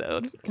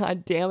episode.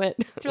 God damn it.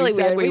 It's really we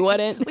said weird. we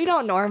wouldn't. We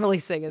don't normally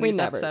sing in We these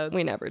never. episodes.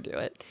 We never do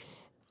it.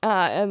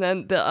 And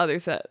then the other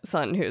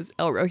son, who's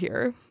Elro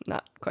here,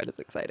 not quite as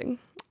exciting.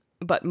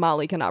 But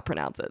Molly cannot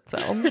pronounce it, so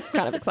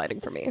kind of exciting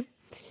for me.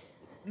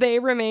 They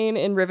remain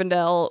in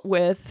Rivendell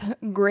with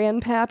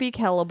Grandpappy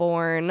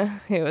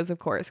Celeborn, who is, of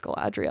course,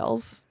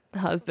 Galadriel's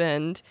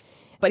husband.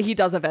 But he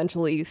does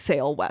eventually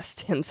sail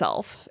west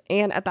himself.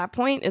 And at that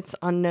point, it's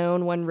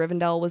unknown when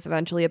Rivendell was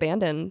eventually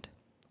abandoned.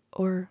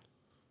 Or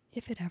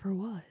if it ever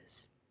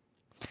was.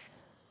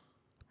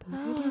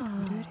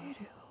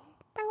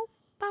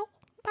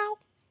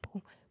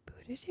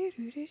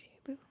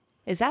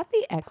 Is that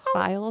the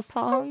X-Files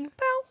song?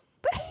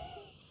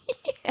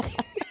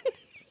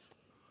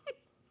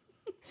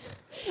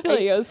 I feel like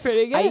it was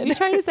pretty Are good. you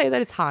trying to say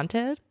that it's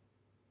haunted?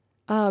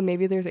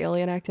 Maybe there's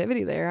alien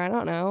activity there. I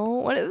don't know.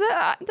 What is the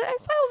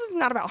X-Files is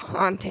not about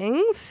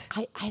hauntings.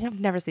 I have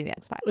never seen the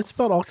X-Files. It's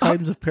about all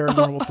kinds of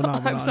paranormal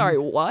phenomena. I'm sorry,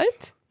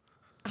 what?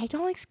 I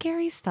don't like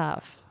scary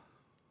stuff.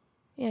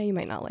 Yeah, you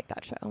might not like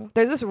that show.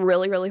 There's this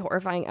really, really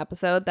horrifying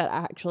episode that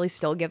actually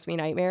still gives me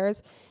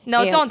nightmares.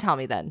 No, And- don't tell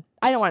me then.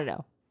 I don't want to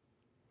know.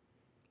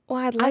 Well,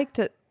 I'd like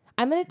to.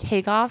 I'm going to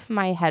take off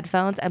my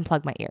headphones and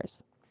plug my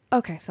ears.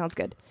 Okay, sounds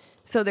good.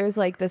 So there's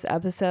like this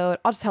episode,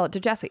 I'll just tell it to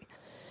Jesse,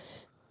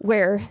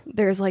 where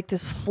there's like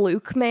this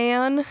fluke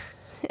man,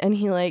 and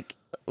he like,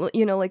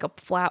 like a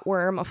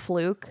flatworm, a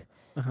fluke,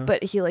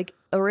 but he like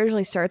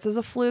originally starts as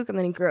a fluke, and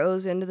then he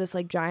grows into this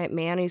like giant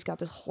man, and he's got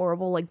this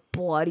horrible like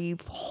bloody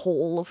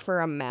hole for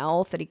a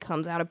mouth, and he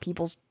comes out of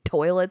people's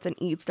toilets and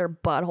eats their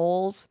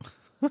buttholes.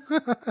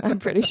 I'm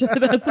pretty sure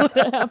that's what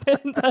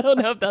happens. I don't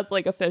know if that's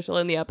like official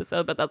in the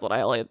episode, but that's what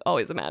I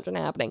always imagine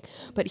happening.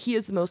 But he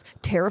is the most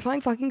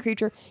terrifying fucking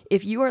creature.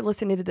 If you are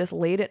listening to this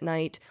late at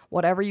night,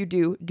 whatever you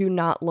do, do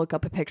not look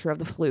up a picture of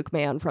the fluke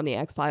man from the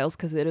X-Files,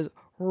 because it is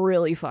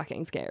really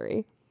fucking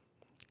scary.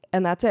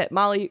 And that's it.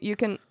 Molly, you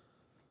can...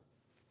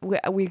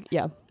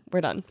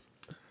 we're done.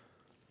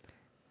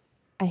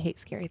 I hate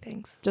scary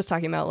things. Just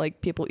talking about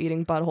like people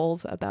eating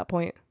buttholes at that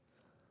point.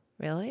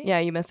 Really? Yeah,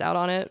 you missed out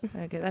on it.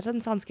 Okay, that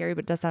doesn't sound scary,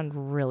 but it does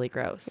sound really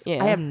gross.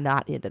 Yeah. I am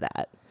not into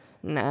that.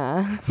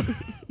 Nah.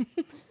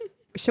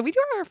 Should we do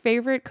our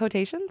favorite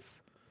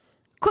quotations?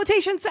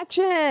 Quotation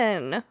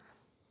section.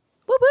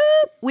 Whoop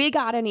whoop. We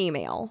got an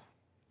email.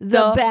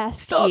 The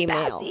best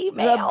email. The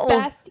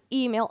best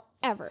email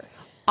ever.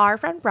 Our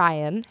friend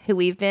Brian, who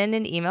we've been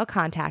in email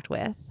contact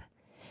with,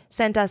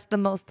 sent us the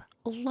most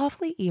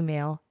lovely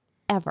email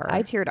ever.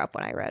 I teared up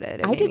when I read it.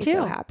 It I made did me too.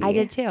 so happy. I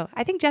did too.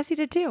 I think Jesse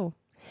did too.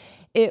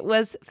 It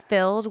was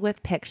filled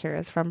with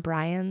pictures from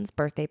Brian's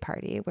birthday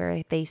party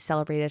where they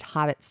celebrated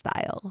Hobbit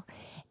style.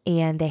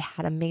 And they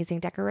had amazing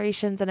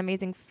decorations and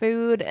amazing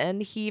food.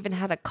 And he even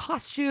had a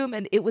costume.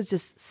 And it was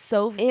just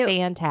so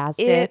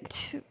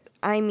fantastic.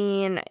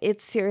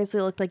 It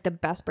seriously looked like the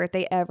best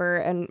birthday ever.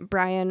 And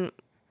Brian,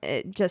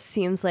 it just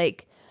seems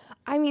like,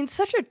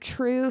 such a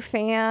true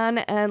fan.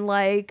 And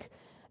like,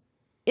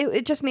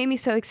 it just made me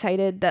so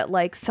excited that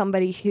like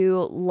somebody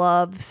who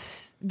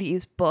loves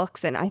these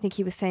books, and I think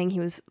he was saying he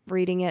was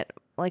reading it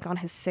like on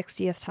his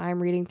 60th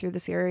time reading through the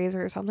series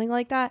or something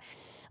like that.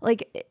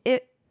 Like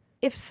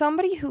if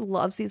somebody who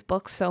loves these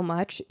books so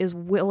much is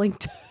willing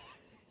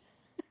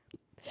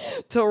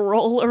to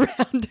roll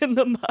around in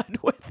the mud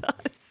with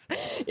us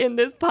in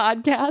this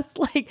podcast,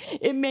 like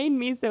it made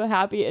me so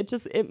happy. I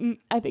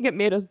think it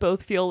made us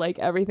both feel like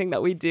everything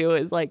that we do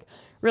is like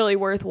really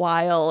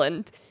worthwhile,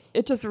 and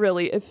it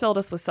filled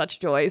us with such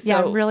joy. So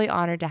yeah, I'm really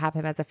honored to have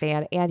him as a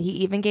fan. And he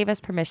even gave us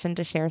permission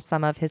to share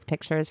some of his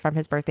pictures from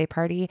his birthday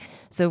party.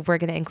 So we're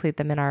going to include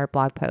them in our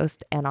blog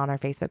post and on our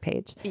Facebook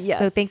page. Yes.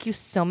 So thank you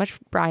so much,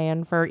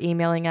 Brian, for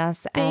emailing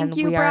us. Thank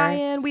you,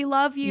 Brian. We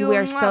love you. We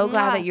are so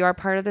glad that you are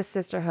part of the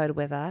sisterhood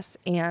with us.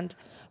 And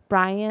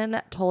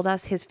Brian told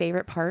us his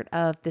favorite part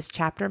of this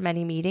chapter,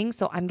 Many Meetings.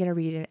 So I'm going to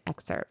read an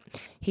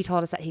excerpt. He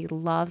told us that he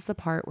loves the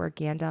part where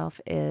Gandalf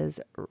is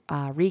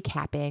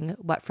recapping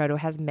what Frodo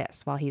has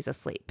missed while he's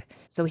asleep.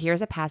 So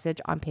here's a passage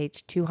on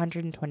page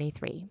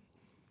 223.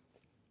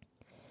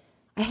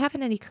 I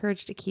haven't any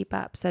courage to keep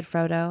up, said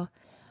Frodo,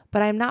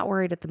 but I'm not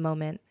worried at the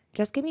moment.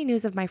 Just give me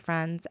news of my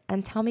friends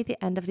and tell me the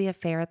end of the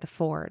affair at the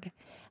ford,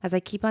 as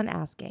I keep on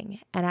asking,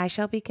 and I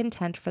shall be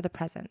content for the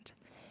present.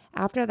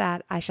 After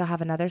that, I shall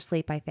have another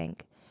sleep, I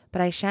think, but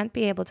I shan't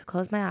be able to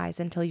close my eyes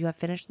until you have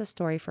finished the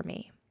story for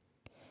me.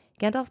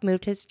 Gandalf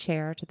moved his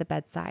chair to the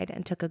bedside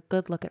and took a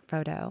good look at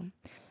Frodo.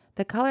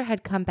 The color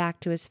had come back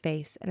to his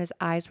face, and his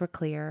eyes were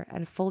clear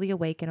and fully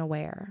awake and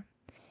aware.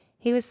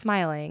 He was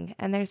smiling,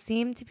 and there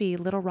seemed to be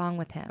little wrong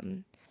with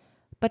him.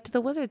 But to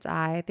the wizard's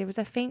eye, there was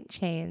a faint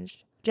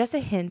change, just a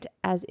hint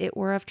as it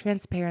were of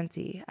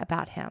transparency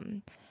about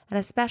him, and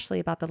especially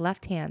about the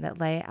left hand that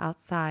lay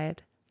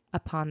outside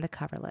upon the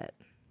coverlet.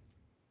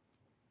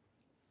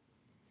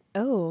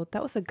 Oh,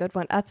 that was a good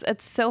one.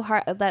 It's so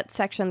hard. That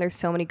section, there's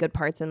so many good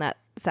parts in that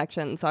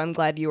section. So I'm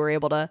glad you were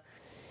able to.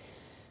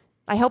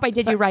 I hope I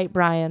did you right,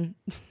 Brian.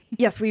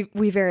 Yes, we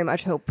very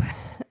much hope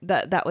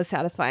that was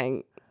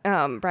satisfying.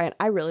 Brian,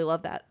 I really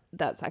love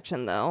that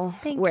section though.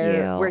 Thank you.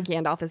 Where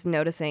Gandalf is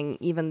noticing,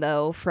 even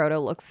though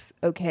Frodo looks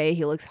okay,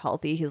 he looks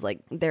healthy. He's like,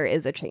 there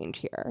is a change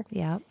here.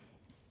 Yeah.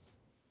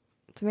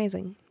 It's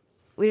amazing.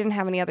 We didn't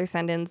have any other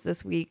send-ins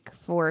this week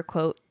for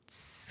quotations.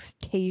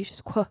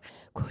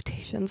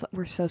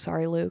 We're so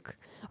sorry, Luke.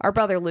 Our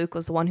brother Luke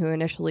was the one who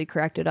initially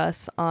corrected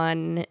us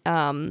on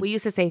we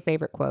used to say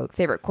favorite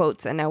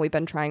quotes, and now we've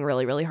been trying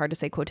really, really hard to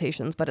say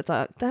quotations, but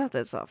that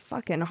is a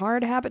fucking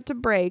hard habit to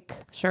break.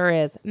 Sure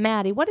is.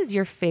 Maddie, what is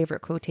your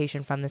favorite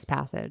quotation from this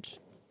passage?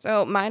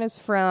 So mine is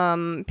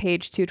from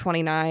page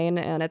 229,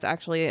 and it's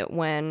actually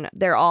when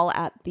they're all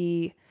at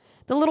the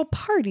little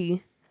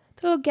party,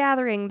 the little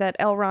gathering that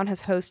Elrond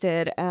has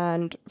hosted,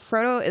 and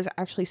Frodo is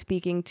actually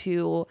speaking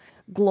to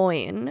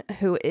Gloin,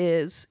 who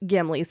is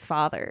Gimli's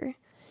father.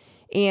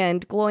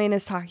 And Gloin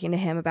is talking to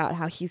him about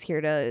how he's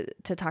here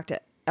to talk to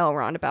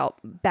Elrond about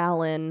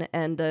Balin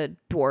and the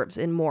dwarves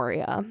in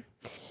Moria.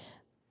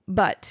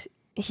 But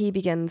he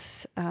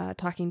begins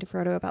talking to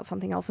Frodo about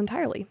something else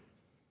entirely.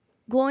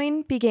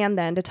 Gloin began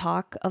then to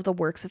talk of the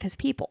works of his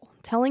people,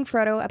 telling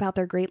Frodo about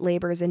their great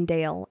labors in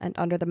Dale and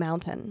under the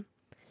mountain.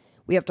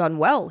 "We have done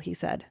well," he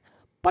said,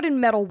 "but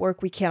in metal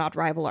work we cannot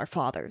rival our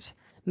fathers,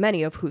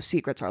 many of whose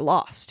secrets are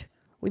lost.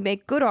 We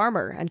make good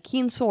armor and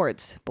keen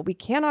swords, but we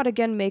cannot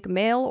again make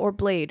mail or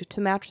blade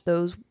to match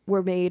those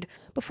were made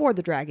before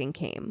the dragon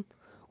came.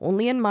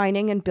 Only in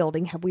mining and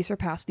building have we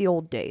surpassed the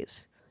old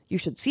days. You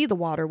should see the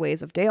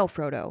waterways of Dale,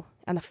 Frodo,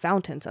 and the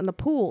fountains and the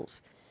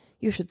pools.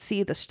 You should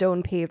see the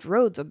stone-paved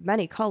roads of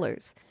many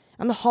colors,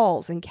 and the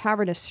halls and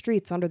cavernous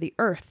streets under the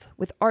earth,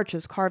 with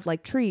arches carved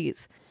like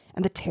trees,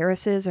 and the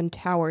terraces and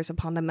towers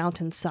upon the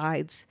mountain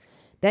sides.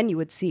 Then you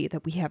would see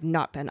that we have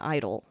not been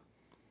idle.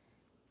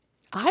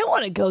 I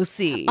want to go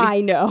see.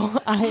 I know.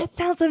 That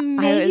sounds amazing.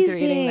 I was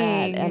reading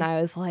that and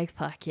I was like,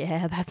 fuck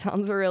yeah, that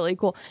sounds really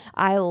cool.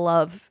 I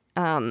love,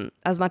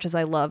 as much as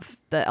I love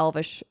the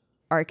elvish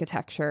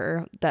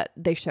architecture that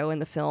they show in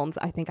the films,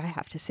 I think I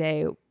have to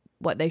say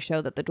what they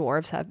show that the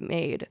dwarves have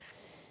made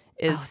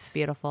is it's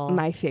beautiful.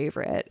 my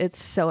favorite.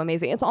 It's so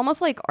amazing. It's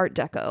almost like Art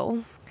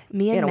Deco.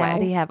 Me in and a way.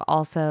 Maddie have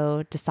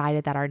also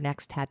decided that our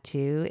next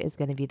tattoo is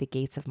going to be the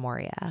Gates of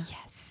Moria.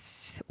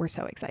 Yes, we're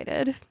so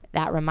excited.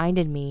 That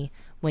reminded me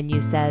when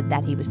you said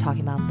that he was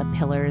talking about the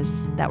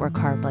pillars that were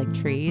carved like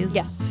trees.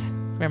 Yes,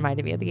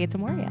 Reminded me of the Gates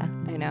of Moria.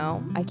 I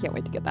know. I can't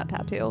wait to get that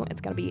tattoo. It's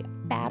going to be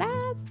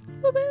badass.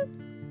 Woo-woo.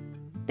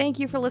 Thank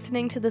you for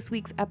listening to this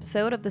week's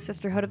episode of the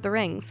Sisterhood of the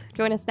Rings.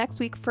 Join us next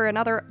week for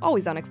another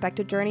always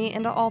unexpected journey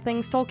into all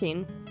things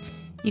Tolkien.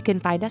 You can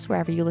find us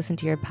wherever you listen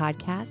to your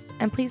podcasts,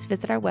 and please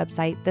visit our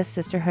website,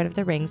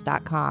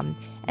 thesisterhoodoftherings.com,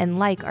 and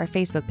like our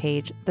Facebook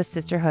page, The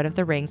Sisterhood of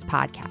the Rings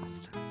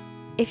Podcast.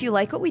 If you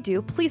like what we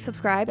do, please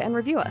subscribe and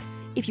review us.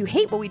 If you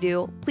hate what we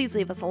do, please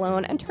leave us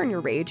alone and turn your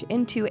rage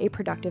into a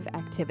productive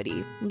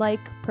activity, like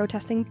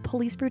protesting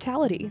police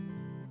brutality.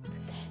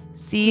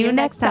 See you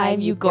next time,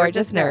 you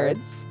gorgeous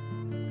nerds.